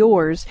into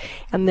yours,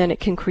 and then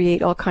it can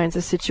create all kinds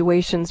of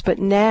situations. But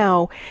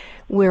now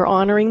we're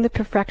honoring the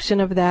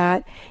perfection of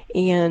that,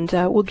 and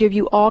we'll give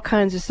you all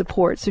kinds of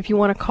support. So if you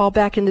want to call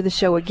back into the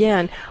show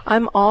again,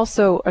 I'm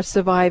also a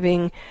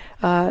surviving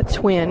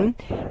twin,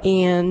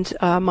 and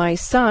my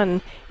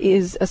son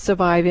is a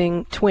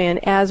surviving twin,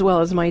 as well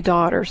as my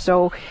daughter.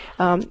 So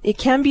it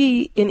can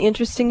be an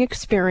interesting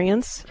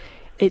experience.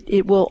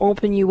 It will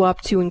open you up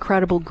to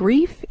incredible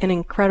grief and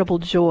incredible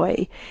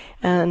joy,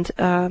 and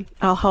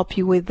I'll help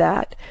you with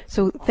that.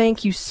 So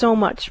thank you so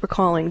much for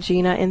calling,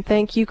 Gina, and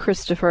thank you,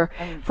 Christopher,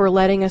 for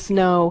letting us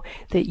know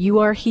that you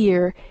are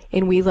here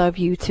and we love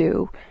you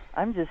too.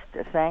 I'm just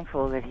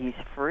thankful that he's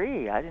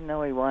free. I didn't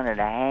know he wanted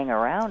to hang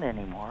around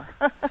anymore.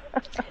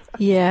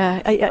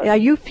 Yeah. Are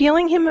you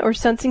feeling him or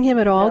sensing him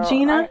at all, no,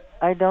 Gina?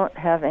 I don't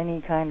have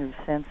any kind of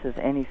sense of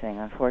anything,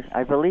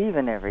 unfortunately. I believe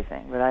in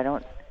everything, but I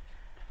never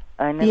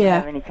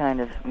have any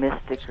kind of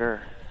mystic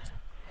or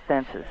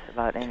senses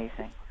about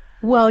anything.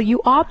 Well, you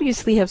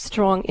obviously have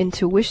strong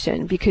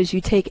intuition because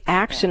you take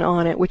action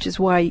on it, which is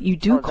why you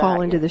do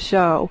call into the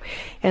show.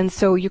 And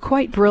so you're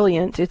quite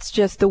brilliant. It's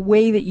just the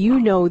way that you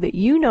know that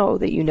you know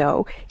that you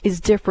know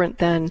is different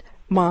than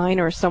mine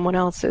or someone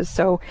else's.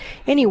 So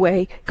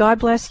anyway, God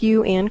bless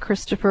you and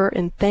Christopher,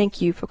 and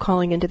thank you for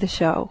calling into the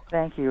show.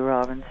 Thank you,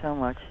 Robin, so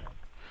much.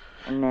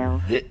 No.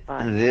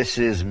 This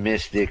is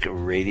Mystic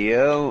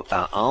Radio.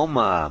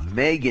 Alma,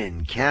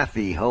 Megan,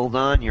 Kathy, hold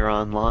on. You're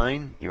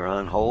online. You're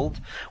on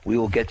hold. We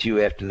will get you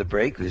after the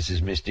break. This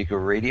is Mystic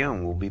Radio,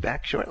 and we'll be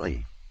back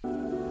shortly.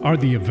 Are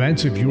the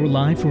events of your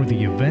life or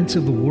the events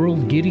of the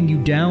world getting you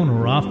down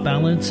or off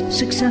balance?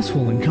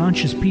 Successful and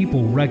conscious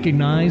people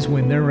recognize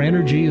when their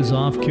energy is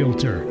off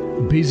kilter.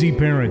 Busy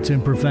parents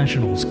and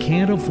professionals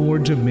can't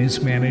afford to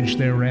mismanage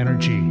their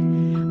energy.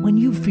 When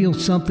you feel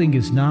something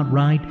is not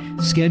right,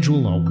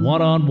 schedule a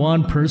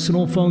one-on-one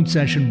personal phone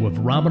session with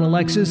Robin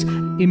Alexis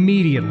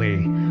immediately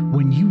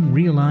when you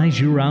realize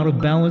you're out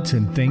of balance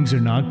and things are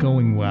not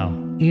going well.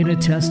 In a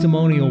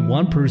testimonial,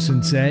 one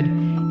person said,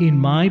 "In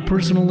my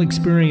personal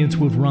experience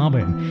with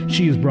Robin,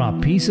 she has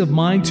brought peace of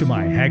mind to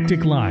my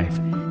hectic life.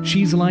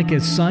 She's like a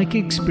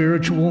psychic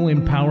spiritual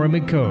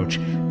empowerment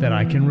coach that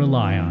I can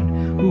rely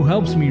on, who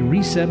helps me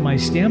reset my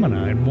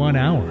stamina in 1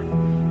 hour."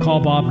 Call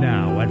Bob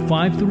now at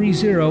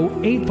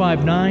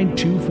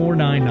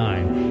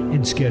 530-859-2499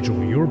 and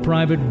schedule your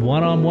private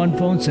one-on-one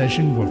phone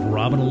session with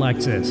Robin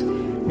Alexis.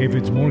 If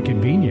it's more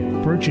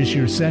convenient, purchase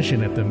your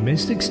session at the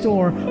Mystic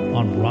Store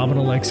on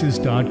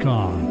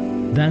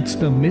RobinAlexis.com. That's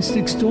the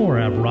Mystic Store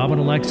at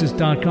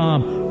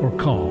RobinAlexis.com, or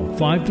call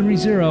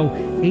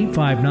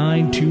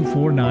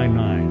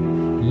 530-859-2499.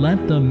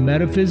 Let the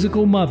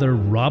metaphysical mother,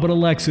 Robin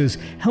Alexis,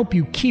 help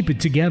you keep it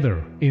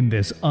together in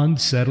this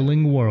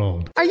unsettling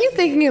world. Are you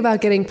thinking about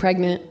getting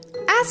pregnant?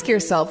 Ask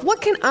yourself, what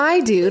can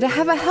I do to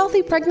have a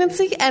healthy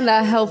pregnancy and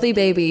a healthy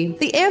baby?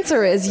 The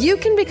answer is you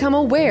can become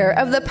aware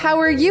of the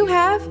power you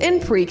have in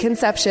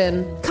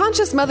preconception.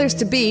 Conscious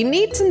mothers-to-be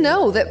need to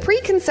know that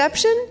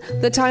preconception,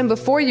 the time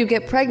before you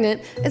get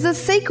pregnant, is a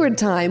sacred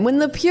time when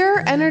the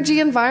pure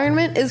energy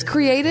environment is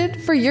created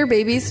for your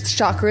baby's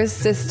chakras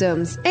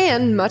systems,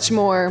 and much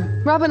more.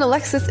 Robin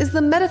Alexis is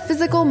the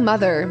metaphysical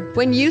mother.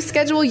 When you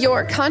schedule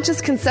your conscious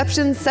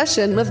conception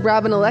session with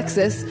Robin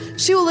Alexis,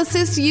 she will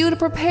assist you to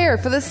prepare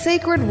for the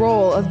sacred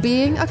role of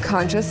being a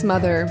conscious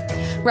mother.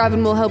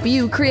 Robin will help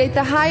you create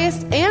the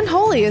highest and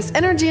holiest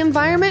energy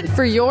environment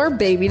for your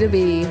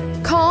baby-to-be.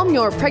 Calm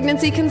your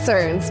pregnancy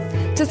concerns.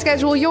 To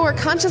schedule your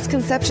conscious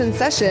conception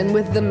session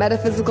with the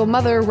metaphysical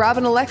mother,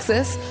 Robin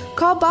Alexis,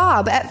 call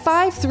Bob at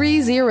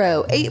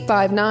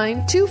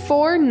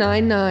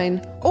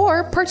 530-859-2499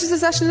 or purchase a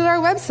session at our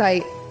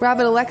website,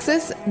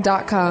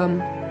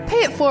 RobinAlexis.com.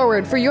 Pay it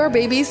forward for your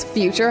baby's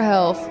future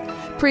health.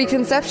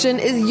 Preconception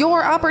is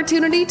your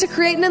opportunity to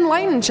create an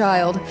enlightened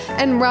child,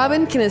 and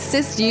Robin can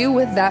assist you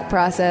with that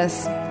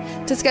process.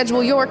 To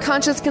schedule your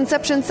conscious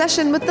conception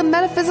session with the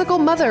metaphysical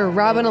mother,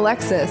 Robin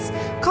Alexis,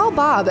 call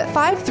Bob at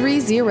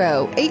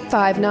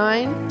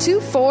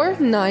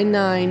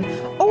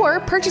 530-859-2499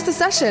 or purchase a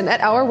session at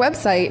our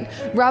website,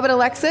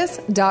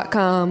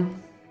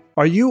 robinalexis.com.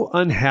 Are you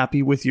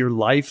unhappy with your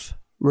life,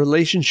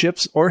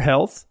 relationships, or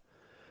health?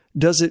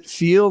 Does it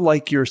feel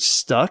like you're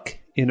stuck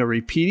in a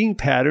repeating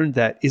pattern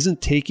that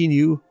isn't taking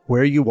you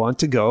where you want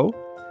to go?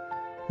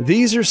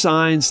 These are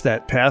signs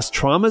that past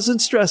traumas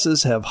and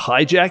stresses have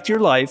hijacked your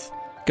life,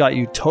 got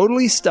you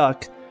totally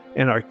stuck,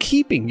 and are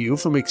keeping you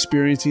from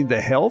experiencing the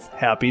health,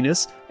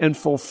 happiness, and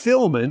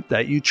fulfillment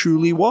that you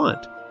truly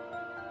want.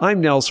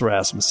 I'm Nels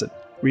Rasmussen,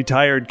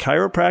 retired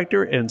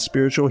chiropractor and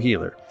spiritual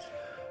healer.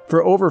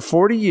 For over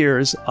 40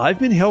 years, I've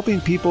been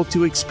helping people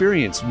to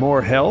experience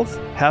more health,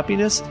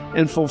 happiness,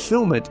 and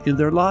fulfillment in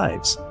their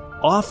lives,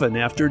 often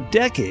after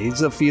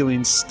decades of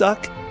feeling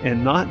stuck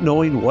and not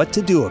knowing what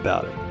to do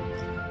about it.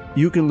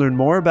 You can learn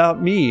more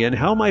about me and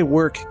how my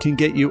work can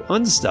get you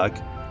unstuck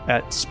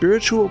at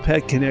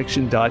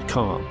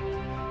spiritualpetconnection.com.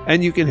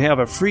 And you can have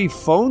a free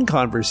phone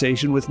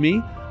conversation with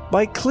me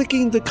by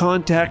clicking the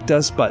Contact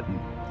Us button.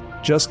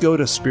 Just go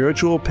to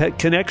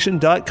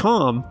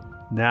spiritualpetconnection.com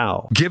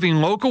now. Giving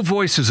local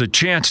voices a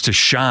chance to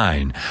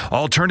shine.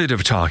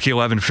 Alternative Talk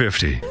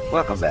 1150.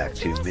 Welcome back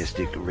to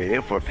Mystic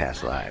Radio for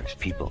Past Lives,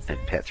 People and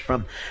Pets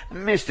from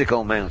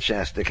mystical Mount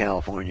Shasta,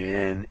 California,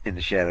 and in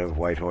the shadow of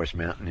Whitehorse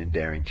Mountain in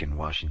Darrington,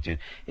 Washington.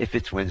 If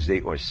it's Wednesday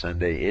or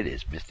Sunday, it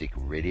is Mystic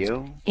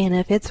Radio. And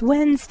if it's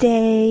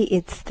Wednesday,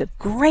 it's the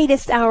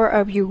greatest hour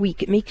of your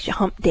week. It makes your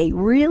hump day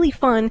really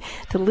fun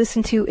to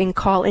listen to and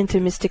call into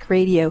Mystic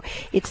Radio.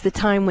 It's the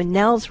time when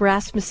Nels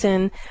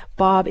Rasmussen,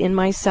 Bob, and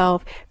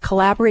myself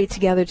collaborate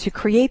together to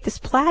create this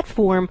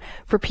platform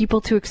for people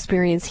to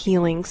experience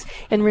healings.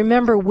 And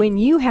remember, when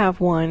you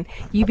have one,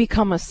 you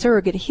become a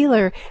surrogate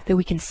healer that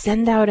we can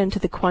send out into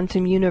the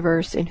quantum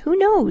universe. And who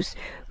knows,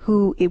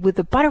 with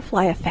the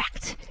butterfly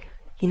effect,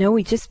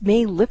 we just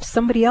may lift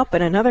somebody up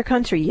in another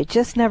country. You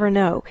just never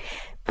know.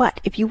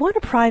 But if you want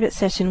a private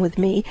session with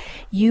me,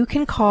 you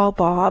can call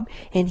Bob,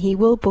 and he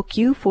will book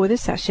you for the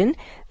session.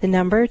 The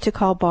number to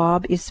call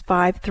Bob is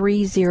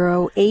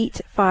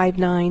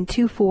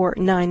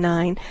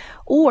 530-859-2499.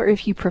 Or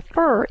if you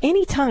prefer,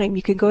 anytime,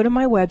 you can go to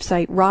my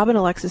website,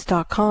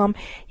 robinalexis.com.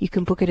 You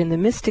can book it in the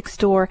Mystic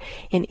Store.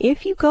 And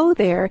if you go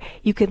there,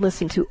 you can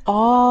listen to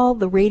all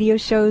the radio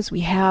shows we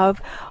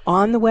have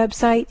on the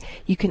website.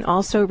 You can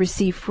also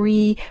receive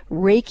free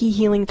Reiki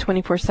healing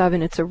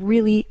 24/7. It's a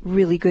really,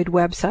 really good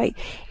website.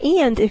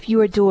 And if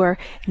you adore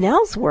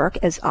Nels' work,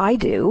 as I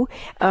do,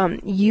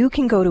 you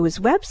can go to his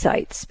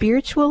website,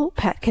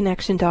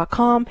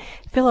 spiritualpetconnection.com,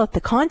 fill out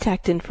the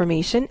contact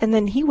information, and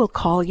then he will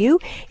call you,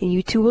 and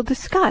you two will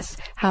discuss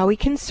how he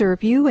can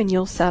serve you, and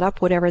you'll set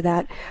up whatever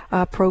that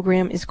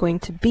program is going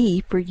to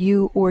be for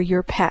you or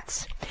your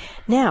pets.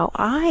 Now,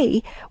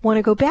 I want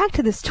to go back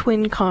to this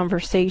twin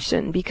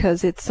conversation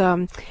because it's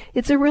a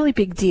really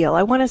big deal.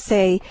 I want to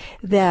say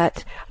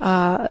that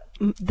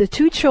the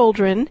two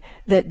children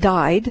that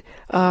died,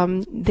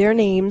 their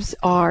names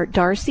are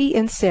Darcy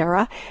and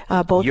Sarah.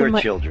 Both Your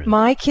of children.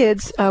 My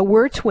kids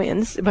were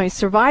twins. My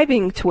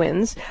surviving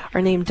twins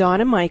are named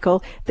Dawn and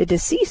Michael. The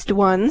deceased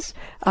ones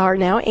are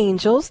now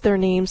angels. Their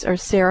names are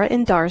Sarah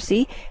and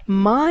Darcy.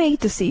 My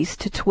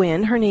deceased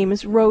twin, her name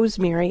is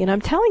Rosemary. And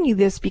I'm telling you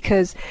this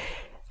because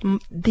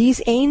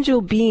these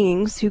angel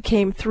beings who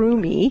came through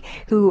me,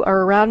 who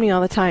are around me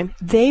all the time,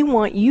 they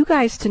want you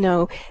guys to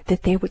know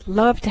that they would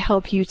love to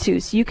help you too.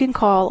 So you can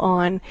call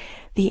on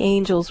the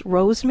angels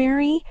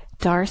Rosemary,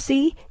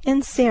 Darcy,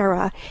 and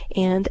Sarah,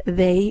 and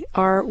they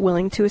are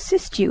willing to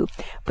assist you.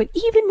 But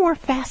even more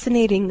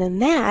fascinating than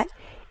that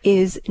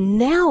is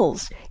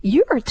Nels.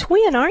 You're a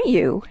twin, aren't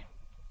you?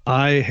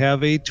 I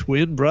have a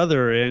twin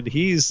brother, and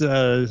he's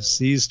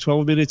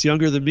 12 minutes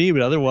younger than me,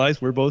 but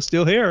otherwise we're both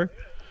still here.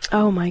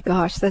 Oh my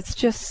gosh, that's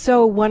just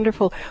so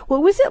wonderful.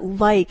 What was it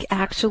like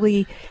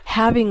actually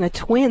having a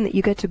twin that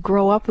you get to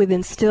grow up with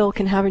and still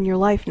can have in your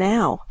life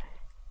now?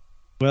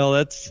 Well,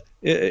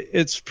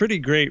 it's pretty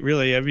great,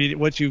 really. I mean,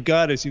 what you've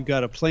got is you've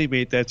got a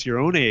playmate that's your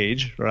own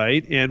age,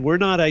 right? And we're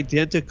not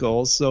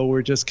identical, so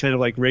we're just kind of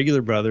like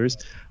regular brothers.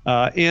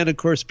 And of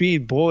course,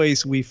 being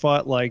boys, we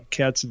fought like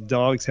cats and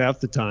dogs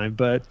half the time.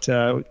 But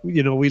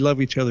we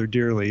love each other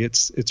dearly.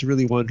 It's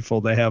really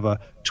wonderful to have a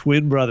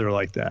twin brother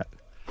like that.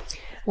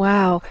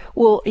 Wow.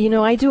 Well,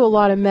 I do a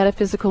lot of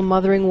metaphysical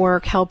mothering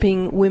work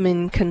helping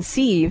women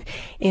conceive,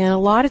 and a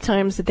lot of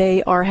times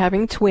they are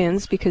having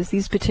twins because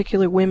these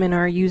particular women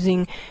are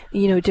using,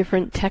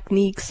 different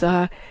techniques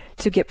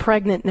to get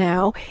pregnant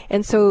now,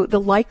 and so the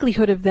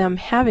likelihood of them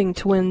having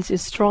twins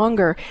is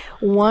stronger.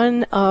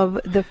 One of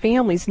the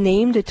families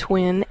named a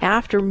twin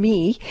after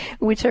me,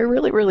 which I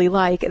really, really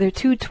like. They're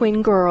two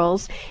twin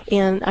girls,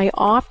 and I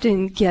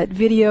often get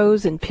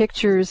videos and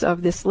pictures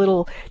of this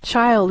little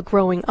child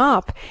growing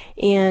up,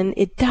 and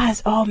it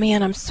does, oh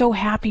man, I'm so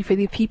happy for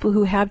the people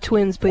who have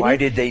twins. But why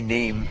did they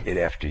name it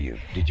after you?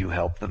 Did you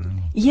help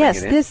them?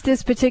 Yes,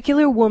 this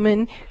particular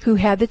woman who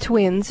had the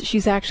twins,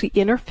 she's actually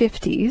in her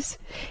 50s,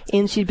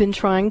 and she'd been been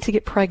trying to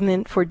get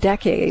pregnant for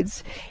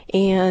decades,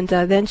 and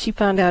then she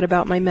found out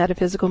about my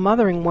metaphysical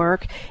mothering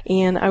work,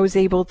 and I was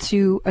able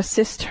to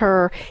assist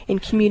her in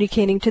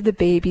communicating to the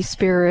baby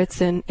spirits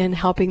and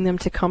helping them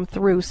to come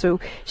through. So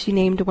she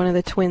named one of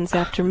the twins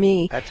after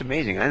me. That's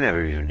amazing. I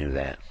never even knew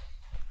that.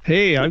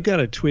 Hey, I've got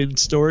a twin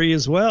story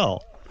as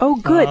well. Oh,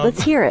 good.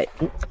 Let's hear it.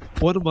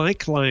 One of my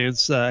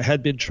clients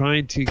had been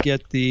trying to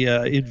get the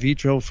in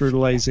vitro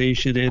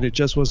fertilization, and it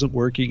just wasn't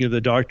working. And the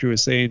doctor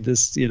was saying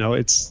this,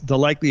 it's the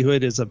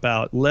likelihood is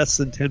about less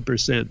than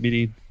 10%,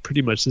 meaning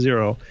pretty much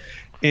zero.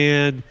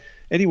 And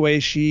anyway,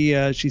 she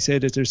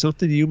said, is there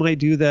something you might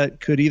do that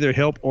could either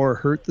help or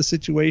hurt the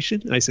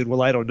situation? I said,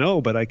 well, I don't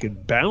know, but I can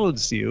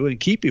balance you and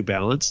keep you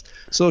balanced.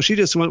 So she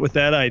just went with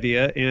that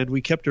idea, and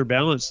we kept her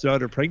balanced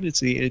throughout her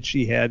pregnancy, and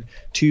she had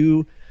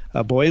two,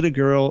 a boy and a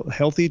girl,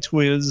 healthy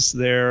twins.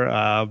 They're,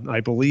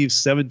 I believe,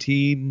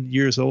 17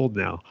 years old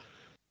now.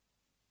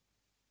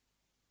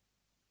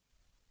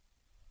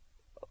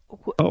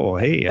 Oh,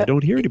 hey, I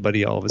don't hear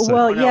anybody all of a sudden.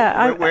 Well,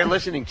 yeah. We're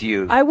listening to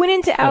you. I went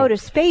into outer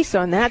space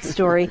on that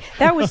story.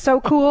 That was so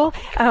cool.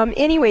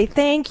 Anyway,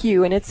 thank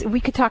you. And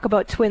we could talk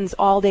about twins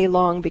all day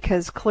long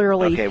because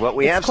clearly okay, well,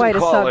 we it's have quite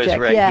some a callers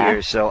subject. right Yeah.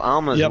 here. So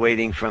Alma's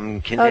waiting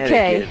from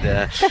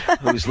Connecticut,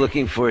 who's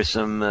looking for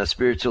some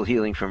spiritual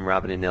healing from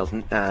Robin and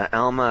Nelson.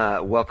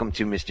 Alma, welcome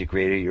to Mystic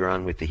Radio. You're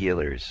on with the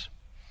Healers.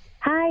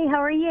 Hi,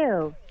 how are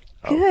you?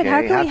 Good. Okay.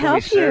 How can we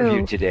help serve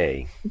you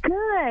today? Good.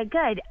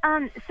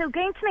 So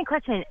getting to my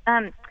question,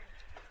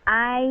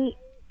 I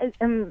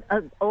am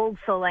an old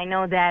soul. I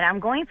know that. I'm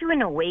going through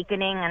an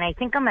awakening, and I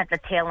think I'm at the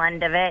tail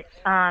end of it.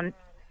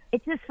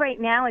 It's just right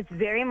now, it's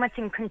very much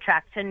in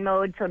contraction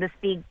mode, so to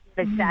speak,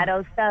 the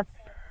shadow stuff.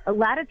 A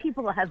lot of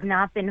people have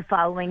not been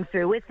following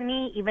through with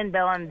me, even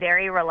though I'm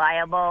very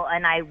reliable,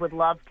 and I would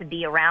love to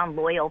be around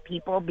loyal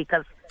people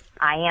because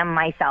I am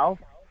myself.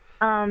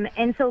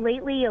 And so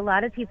lately, a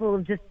lot of people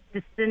have just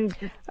been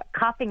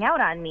copping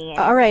out on me.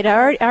 All right.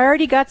 I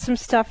already got some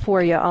stuff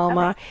for you,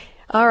 Alma. Okay.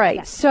 All right.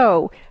 Yeah.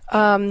 So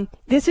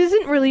this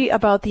isn't really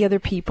about the other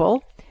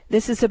people.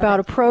 This is about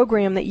a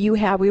program that you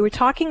have. We were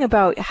talking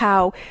about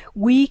how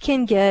we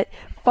can get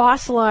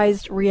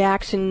fossilized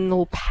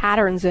reactional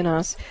patterns in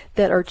us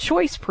that are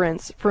choice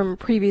prints from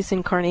previous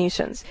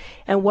incarnations.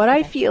 And what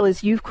I feel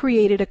is you've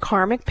created a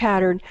karmic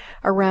pattern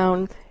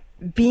around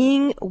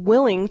being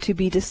willing to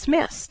be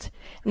dismissed.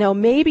 Now,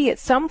 maybe at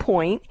some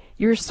point,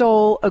 your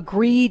soul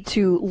agreed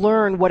to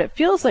learn what it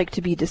feels like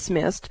to be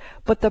dismissed,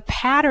 but the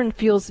pattern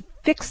feels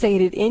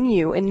fixated in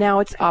you, and now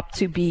it's up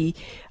to be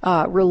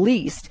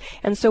released.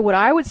 And so what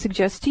I would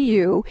suggest to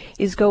you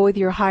is go with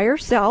your higher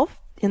self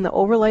in the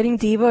overlighting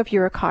diva of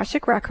your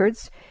Akashic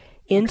records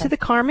into the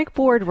karmic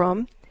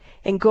boardroom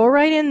and go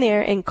right in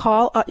there and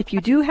call up. If you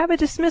do have a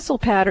dismissal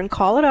pattern,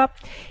 call it up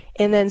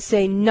and then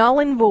say null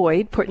and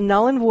void, put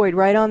null and void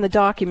right on the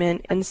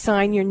document and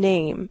sign your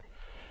name.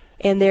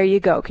 And there you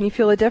go. Can you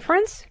feel a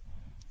difference?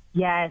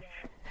 Yes.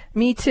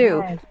 Me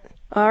too. Yes.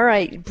 All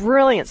right.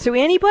 Brilliant. So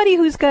anybody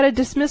who's got a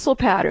dismissal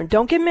pattern,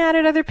 don't get mad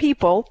at other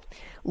people.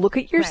 Look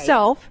at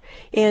yourself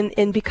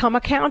and become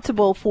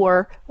accountable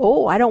for,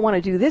 oh, I don't want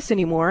to do this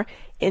anymore,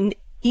 and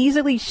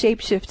easily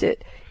shapeshift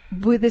it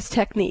with this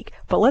technique.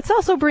 But let's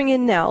also bring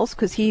in Nels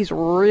because he's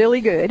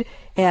really good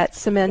at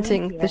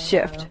cementing the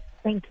shift.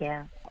 Thank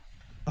you.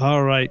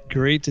 All right,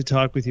 great to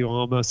talk with you,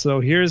 Alma.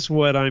 So here's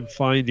what I'm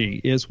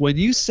finding is when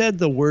you said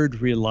the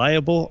word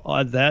reliable,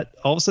 that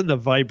all of a sudden a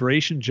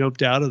vibration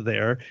jumped out of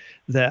there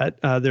that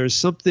there's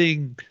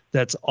something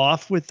that's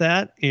off with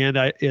that, and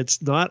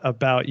it's not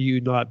about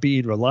you not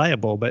being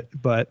reliable,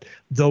 but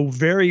the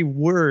very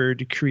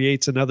word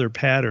creates another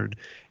pattern.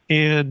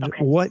 And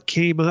what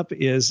came up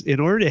is in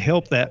order to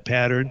help that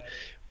pattern,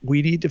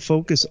 we need to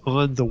focus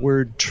on the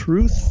word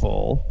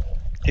truthful.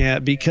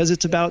 Because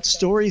it's about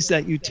stories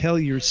that you tell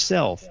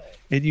yourself,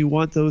 and you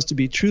want those to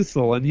be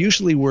truthful. And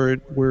usually we're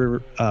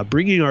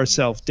bringing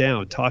ourselves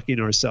down,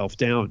 talking ourselves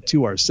down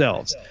to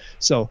ourselves.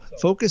 So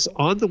focus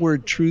on the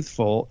word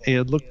truthful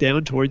and look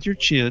down towards your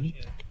chin.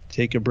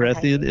 Take a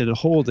breath in and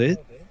hold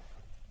it.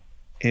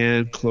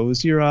 And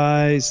close your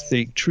eyes.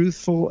 Think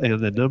truthful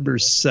and the number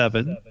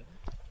 7.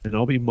 And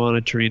I'll be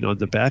monitoring on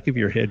the back of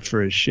your head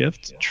for a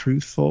shift.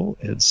 Truthful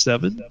and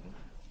 7.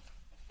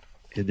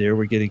 And there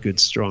we're getting good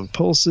strong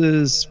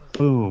pulses.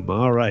 Boom.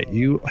 All right.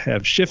 You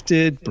have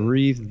shifted.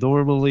 Breathe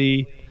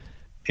normally.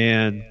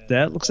 And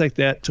that looks like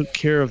that took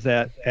care of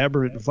that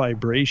aberrant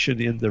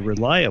vibration in the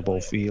reliable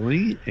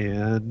feeling.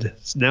 And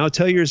now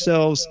tell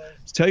yourself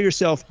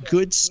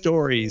good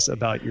stories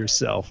about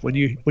yourself. When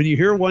you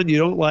hear one you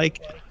don't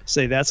like,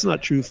 say, that's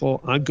not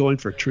truthful. I'm going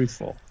for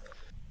truthful.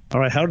 All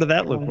right. How did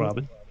that look,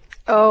 Robin?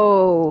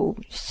 Oh,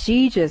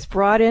 she just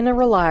brought in a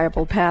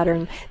reliable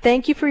pattern.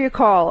 Thank you for your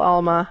call,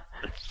 Alma.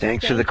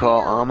 Thanks for the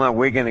call, Alma.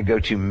 We're going to go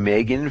to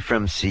Megan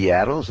from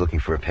Seattle, who's looking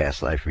for a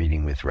past life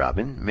reading with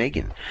Robin.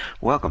 Megan,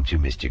 welcome to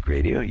Mystic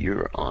Radio.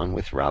 You're on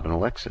with Robin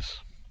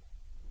Alexis.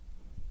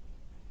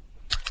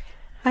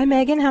 Hi,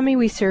 Megan. How may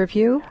we serve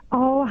you?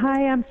 Oh,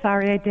 hi. I'm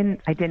sorry. I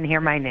didn't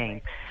hear my name.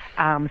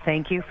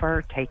 Thank you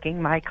for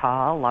taking my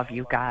call. Love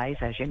you guys,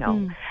 as you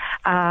know.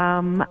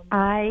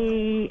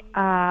 I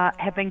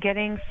have been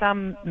getting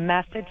some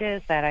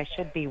messages that I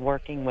should be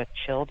working with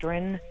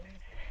children,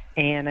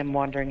 and I'm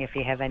wondering if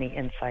you have any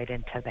insight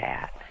into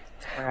that.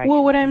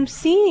 Well, what I'm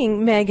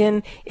seeing,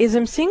 Megan, is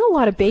I'm seeing a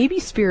lot of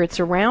baby spirits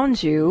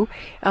around you.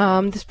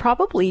 There's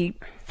probably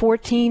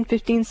 14,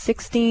 15,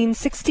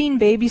 16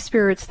 baby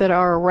spirits that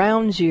are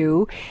around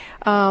you.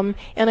 And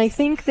I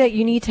think that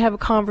you need to have a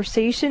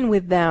conversation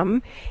with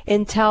them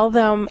and tell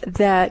them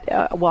that,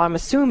 well, I'm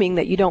assuming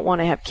that you don't want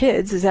to have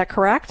kids. Is that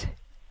correct?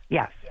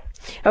 Yes.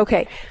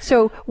 Okay,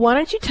 so why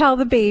don't you tell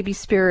the baby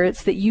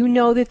spirits that you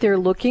know that they're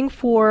looking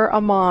for a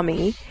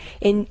mommy,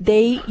 and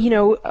they,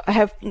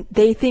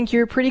 they think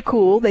you're pretty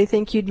cool. They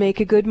think you'd make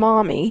a good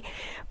mommy.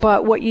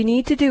 But what you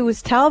need to do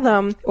is tell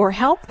them or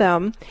help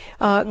them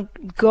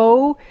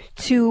go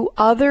to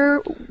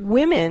other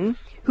women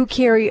who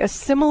carry a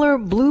similar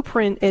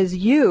blueprint as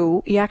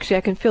you. Actually,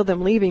 I can feel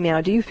them leaving now.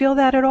 Do you feel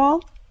that at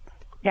all?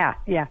 Yeah.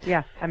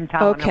 I'm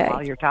telling them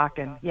while you're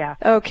talking. Yeah.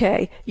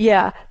 Okay.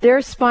 Yeah.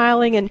 They're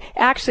smiling. And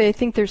actually, I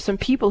think there's some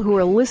people who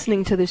are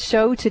listening to the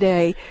show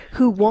today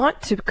who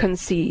want to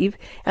conceive.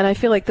 And I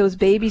feel like those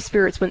baby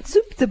spirits went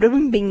zoop, zoop,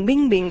 bing, bing,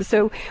 bing, bing.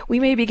 So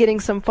we may be getting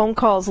some phone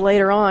calls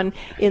later on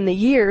in the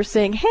year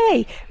saying,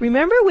 hey,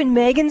 remember when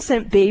Megan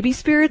sent baby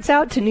spirits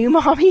out to new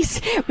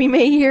mommies? We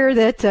may hear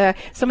that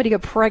somebody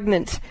got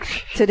pregnant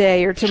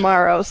today or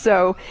tomorrow.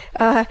 So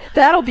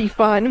that'll be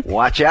fun.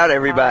 Watch out,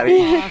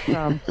 everybody.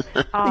 Awesome.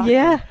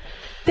 Yeah.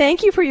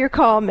 Thank you for your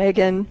call,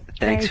 Megan.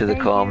 Thanks for the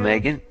call,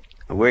 Megan.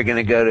 We're going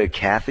to go to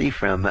Kathy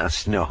from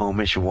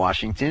Snohomish,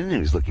 Washington,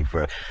 who's looking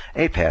for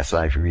a past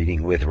life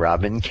reading with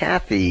Robin.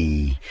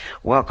 Kathy,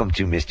 welcome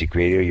to Mystic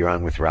Radio. You're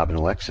on with Robin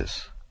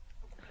Alexis.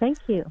 Thank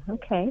you.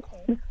 Okay.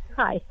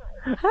 Hi.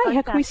 Hi,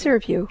 how can we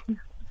serve you?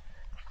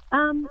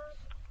 I'm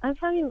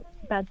having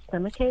bad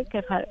stomachache.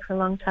 I've had it for a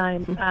long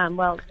time.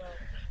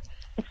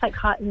 It's like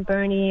hot and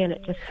burny, and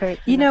it just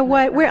hurts. You know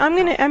what?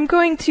 I'm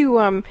going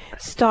to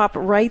stop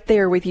right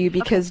there with you,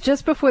 because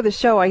just before the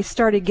show, I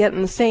started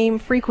getting the same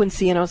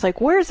frequency, and I was like,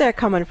 "Where's that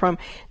coming from?"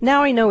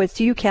 Now I know it's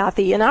you,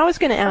 Kathy, and I was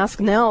going to ask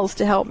Nels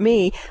to help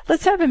me.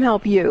 Let's have him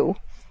help you.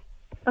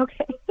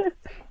 Okay.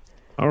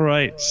 All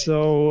right.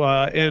 So,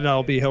 and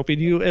I'll be helping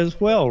you as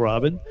well,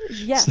 Robin.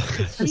 Yes,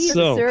 she's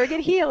a surrogate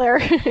healer.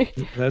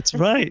 That's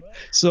right.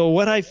 So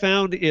what I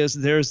found is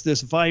there's this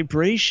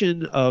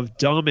vibration of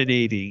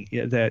dominating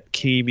that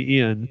came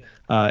in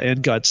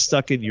and got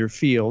stuck in your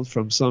field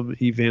from some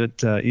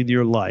event in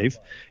your life.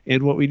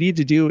 And what we need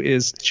to do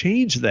is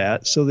change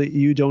that so that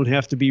you don't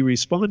have to be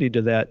responding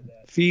to that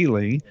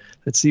feeling.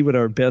 Let's see what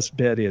our best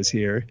bet is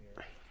here.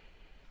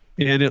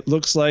 And it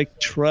looks like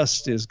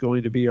trust is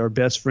going to be our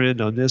best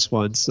friend on this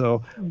one.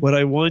 So what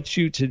I want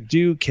you to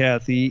do,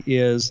 Kathy,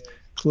 is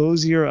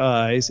close your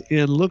eyes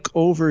and look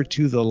over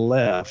to the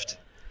left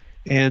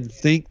and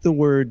think the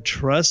word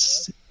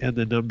trust and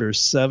the number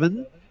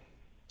 7.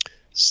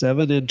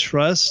 7 in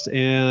trust,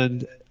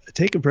 and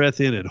take a breath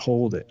in and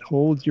hold it.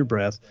 Hold your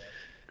breath.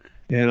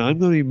 And I'm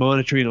going to be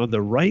monitoring on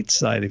the right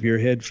side of your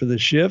head for the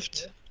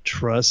shift.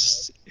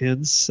 Trust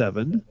and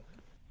 7.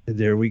 And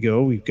there we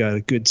go. We've got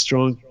a good,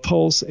 strong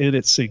pulse, and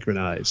it's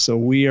synchronized. So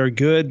we are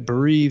good.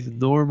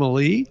 Breathe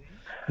normally.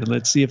 And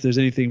let's see if there's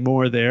anything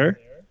more there.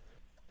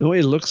 No,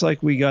 it looks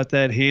like we got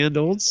that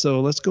handled.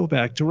 So let's go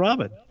back to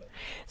Robin.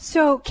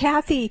 So,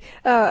 Kathy,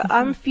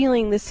 I'm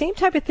feeling the same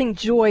type of thing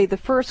Joy, the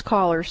first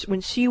caller,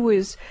 when she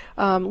was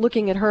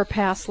looking at her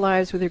past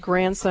lives with her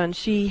grandson,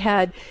 she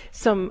had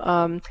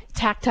some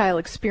tactile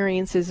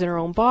experiences in her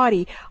own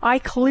body. I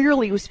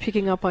clearly was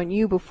picking up on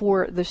you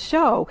before the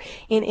show.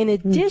 And in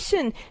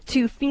addition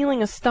to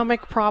feeling a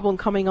stomach problem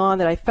coming on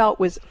that I felt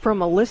was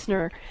from a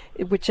listener,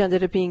 which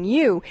ended up being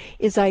you,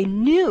 is I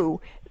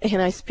knew, and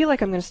I feel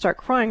like I'm going to start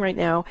crying right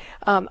now,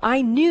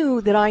 I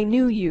knew that I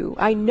knew you.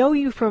 I know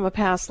you from a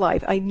past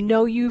life. I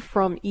know you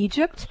from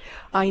Egypt.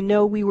 I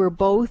know we were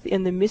both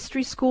in the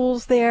mystery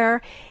schools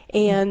there.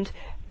 And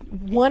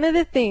one of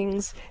the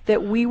things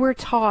that we were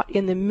taught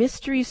in the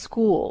mystery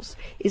schools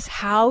is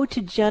how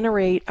to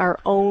generate our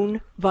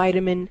own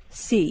vitamin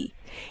C.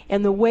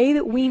 And the way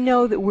that we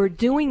know that we're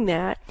doing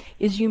that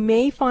is you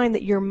may find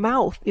that your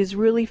mouth is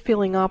really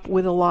filling up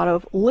with a lot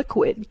of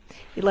liquid,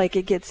 like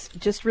it gets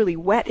just really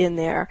wet in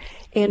there.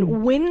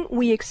 And when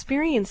we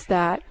experience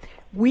that,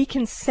 we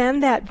can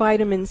send that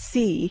vitamin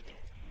C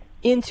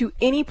into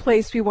any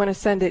place we want to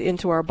send it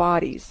into our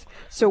bodies.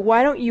 So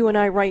why don't you and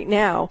I right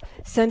now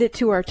send it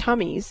to our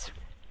tummies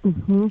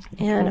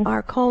and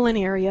our colon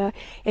area,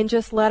 and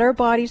just let our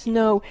bodies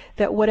know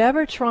that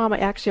whatever trauma,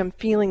 actually I'm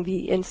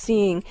feeling and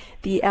seeing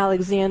the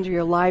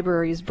Alexandria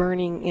Library is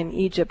burning in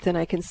Egypt, and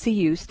I can see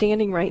you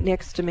standing right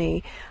next to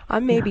me.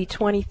 I'm maybe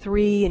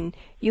 23 and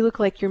you look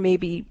like you're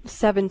maybe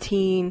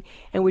 17,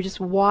 and we're just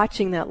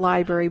watching that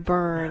library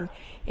burn.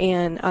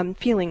 And I'm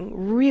feeling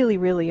really,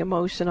 really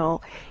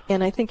emotional.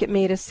 And I think it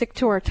made us sick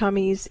to our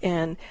tummies.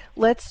 And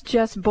let's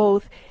just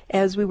both,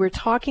 as we were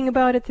talking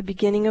about at the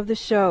beginning of the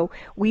show,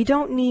 we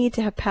don't need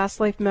to have past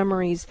life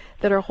memories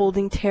that are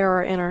holding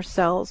terror in our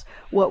cells.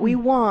 What we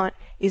want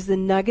is the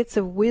nuggets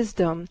of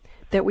wisdom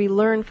that we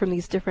learn from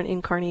these different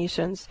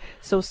incarnations.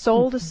 So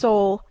soul to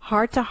soul,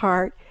 heart to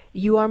heart,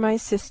 you are my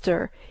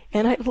sister,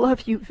 and I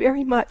love you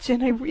very much,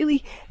 and I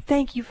really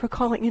thank you for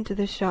calling into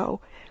the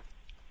show.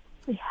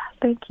 Yeah,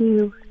 thank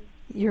you.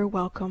 You're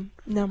welcome.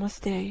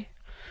 Namaste.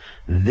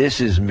 This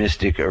is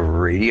Mystic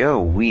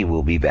Radio. We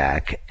will be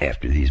back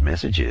after these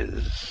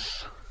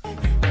messages.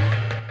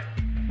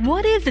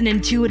 What is an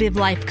intuitive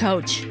life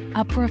coach?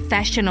 A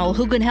professional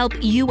who can help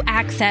you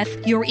access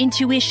your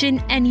intuition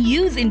and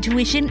use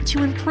intuition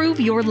to improve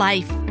your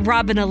life.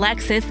 Robin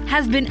Alexis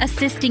has been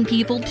assisting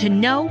people to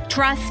know,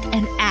 trust,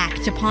 and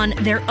act upon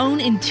their own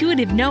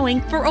intuitive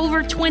knowing for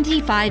over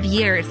 25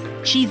 years.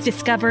 She's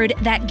discovered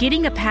that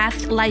getting a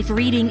past life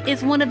reading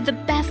is one of the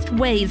best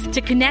ways to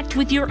connect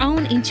with your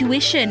own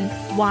intuition.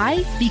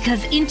 Why?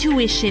 Because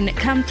intuition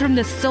comes from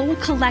the soul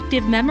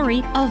collective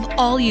memory of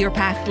all your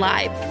past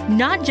lives,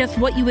 not just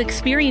what you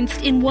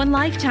experienced in one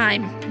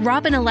lifetime.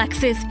 Robin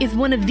Alexis is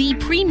one of the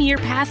premier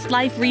past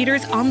life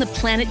readers on the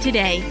planet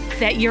today.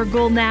 Set your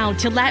goal now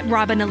to let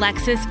Robin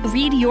Alexis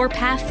read your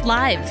past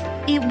lives.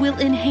 It will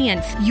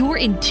enhance your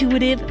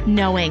intuitive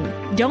knowing.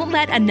 Don't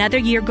let another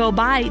year go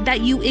by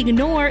that you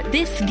ignore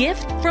this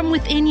gift from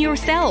within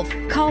yourself.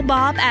 Call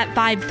Bob at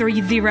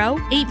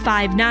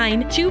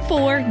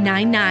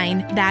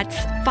 530-859-2499. That's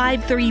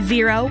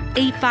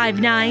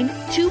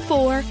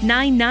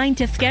 530-859-2499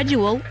 to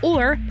schedule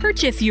or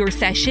purchase your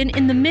session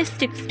in the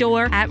Mystic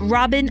Store at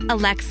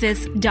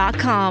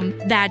RobinAlexis.com.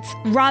 That's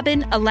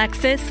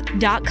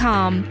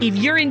RobinAlexis.com. If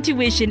your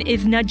intuition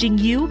is nudging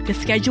you to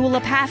schedule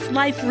a past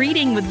life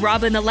reading with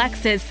Robin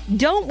Alexis,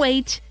 don't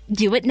wait.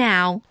 Do it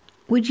now.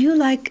 Would you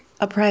like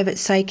a private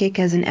psychic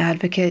as an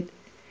advocate?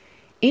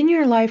 In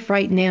your life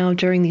right now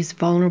during these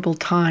vulnerable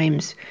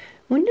times,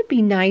 wouldn't it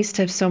be nice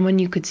to have someone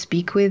you could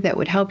speak with that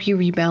would help you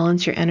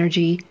rebalance your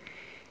energy?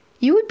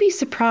 You would be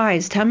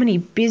surprised how many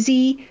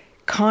busy,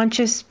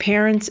 conscious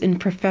parents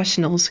and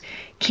professionals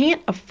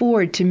can't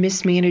afford to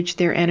mismanage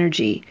their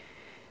energy.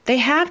 They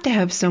have to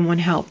have someone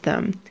help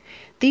them.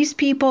 These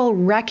people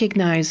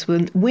recognize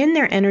when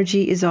their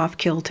energy is off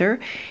kilter,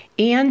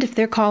 and if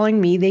they're calling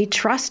me, they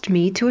trust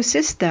me to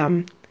assist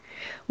them.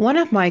 One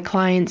of my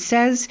clients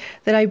says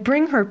that I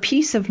bring her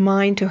peace of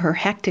mind to her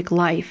hectic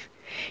life,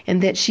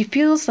 and that she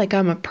feels like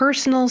I'm a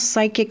personal,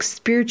 psychic,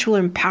 spiritual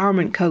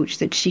empowerment coach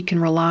that she can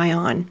rely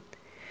on.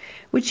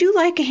 Would you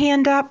like a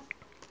hand up?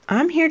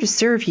 I'm here to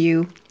serve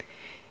you.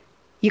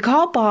 You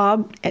call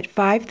Bob at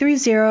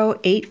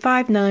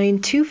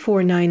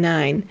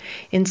 530-859-2499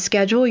 and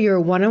schedule your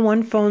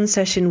one-on-one phone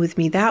session with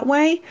me that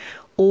way,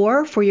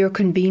 or for your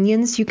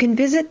convenience, you can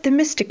visit the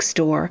Mystic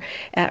Store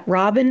at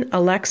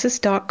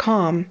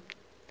RobinAlexis.com.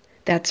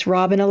 That's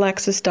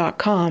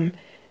RobinAlexis.com.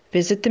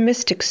 Visit the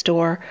Mystic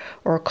Store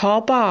or call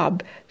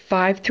Bob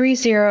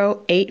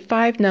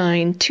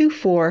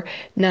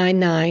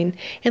 530-859-2499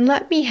 and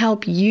let me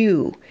help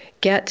you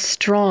get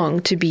strong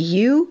to be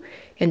you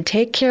and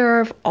take care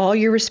of all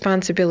your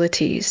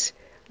responsibilities.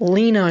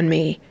 Lean on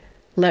me.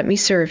 Let me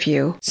serve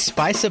you.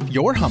 Spice up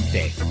your hump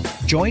day.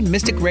 Join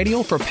Mystic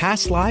Radio for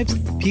past lives,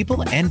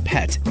 people, and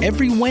pets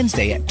every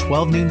Wednesday at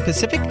 12 noon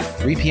Pacific,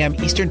 3 p.m.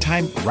 Eastern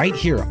Time, right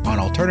here on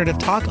Alternative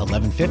Talk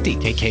 1150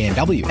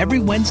 KKNW. Every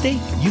Wednesday,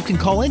 you can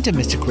call into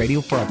Mystic Radio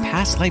for a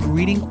past life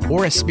reading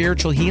or a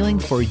spiritual healing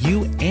for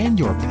you and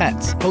your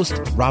pets. Host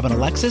Robin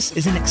Alexis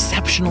is an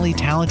exceptionally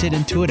talented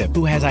intuitive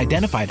who has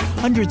identified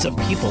hundreds of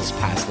people's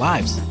past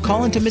lives.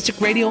 Call into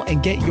Mystic Radio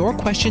and get your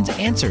questions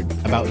answered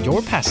about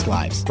your past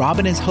lives.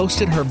 Robin has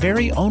hosted her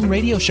very own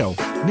radio show,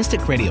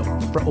 Mystic Radio,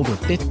 for over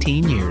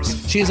 15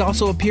 years. She has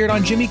also appeared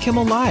on Jimmy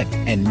Kimmel Live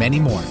and many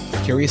more.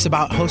 Curious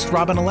about host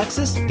Robin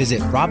Alexis? Visit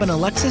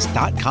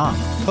RobinAlexis.com.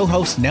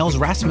 Co-host Nels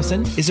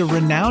Rasmussen is a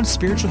renowned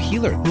spiritual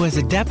healer who is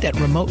adept at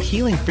remote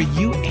healing for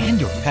you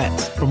and your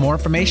pets. For more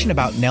information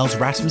about Nels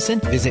Rasmussen,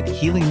 visit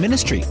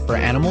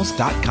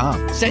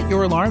HealingMinistryForAnimals.com. Set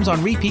your alarms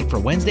on repeat for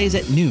Wednesdays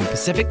at noon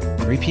Pacific,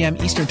 3 p.m.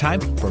 Eastern Time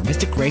for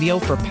Mystic Radio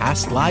for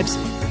past lives,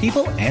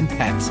 people, and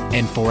pets.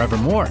 And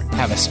forevermore,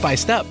 have a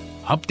spiced up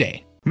hump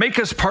day. Make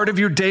us part of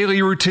your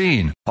daily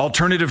routine.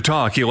 Alternative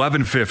Talk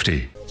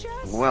 1150.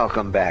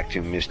 Welcome back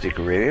to Mystic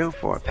Radio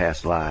for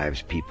past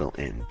lives, people,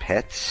 and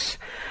pets.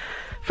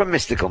 From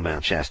mystical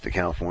Mount Shasta,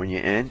 California,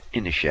 and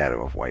in the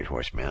shadow of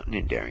Whitehorse Mountain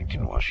in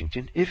Darrington,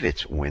 Washington. If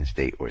it's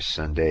Wednesday or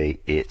Sunday,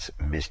 it's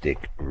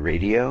Mystic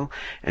Radio.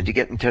 And to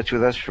get in touch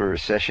with us for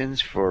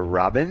sessions for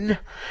Robin,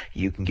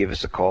 you can give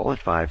us a call at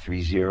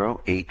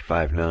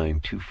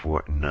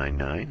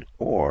 530-859-2499,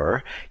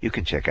 or you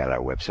can check out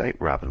our website,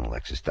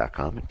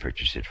 RobinAlexis.com, and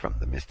purchase it from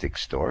the Mystic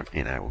Store,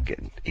 and I will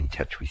get in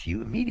touch with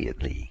you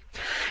immediately.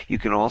 You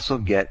can also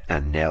get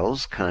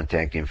Nell's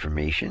contact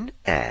information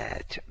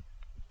at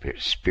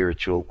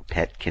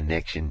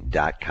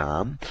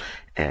spiritualpetconnection.com,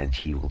 and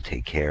he will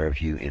take care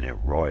of you in a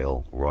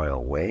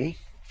royal way.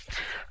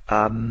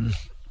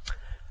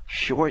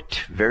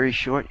 Short, very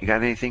short. You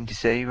got anything to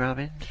say,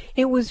 Robin?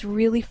 It was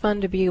really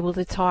fun to be able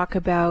to talk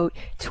about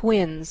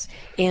twins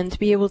and to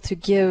be able to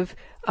give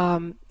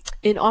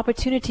an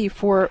opportunity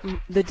for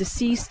the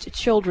deceased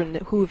children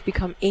who have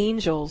become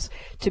angels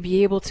to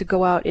be able to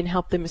go out and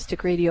help the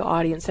Mystic Radio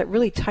audience. That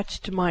really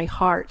touched my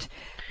heart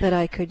that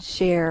I could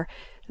share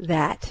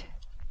that.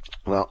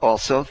 Well,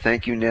 also,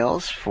 thank you,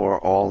 Nels, for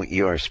all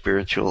your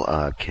spiritual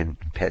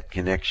pet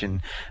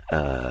connection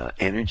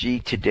energy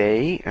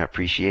today. I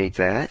appreciate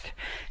that.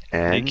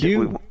 And thank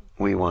you.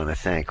 We want to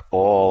thank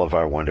all of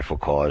our wonderful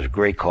callers,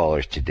 great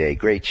callers today,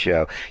 great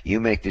show. You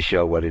make the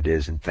show what it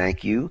is, and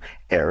thank you,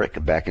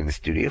 Eric, back in the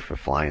studio for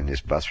flying this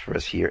bus for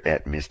us here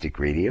at Mystic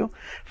Radio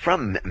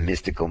from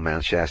mystical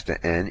Mount Shasta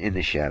and in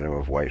the shadow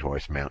of White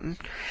Horse Mountain.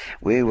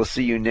 We will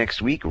see you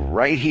next week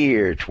right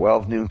here,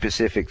 12 noon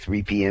Pacific,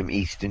 3 p.m.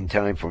 Eastern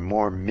Time for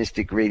more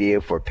Mystic Radio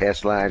for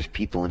past lives,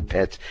 people, and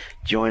pets.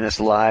 Join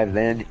us live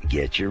then.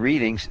 Get your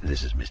readings.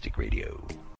 This is Mystic Radio.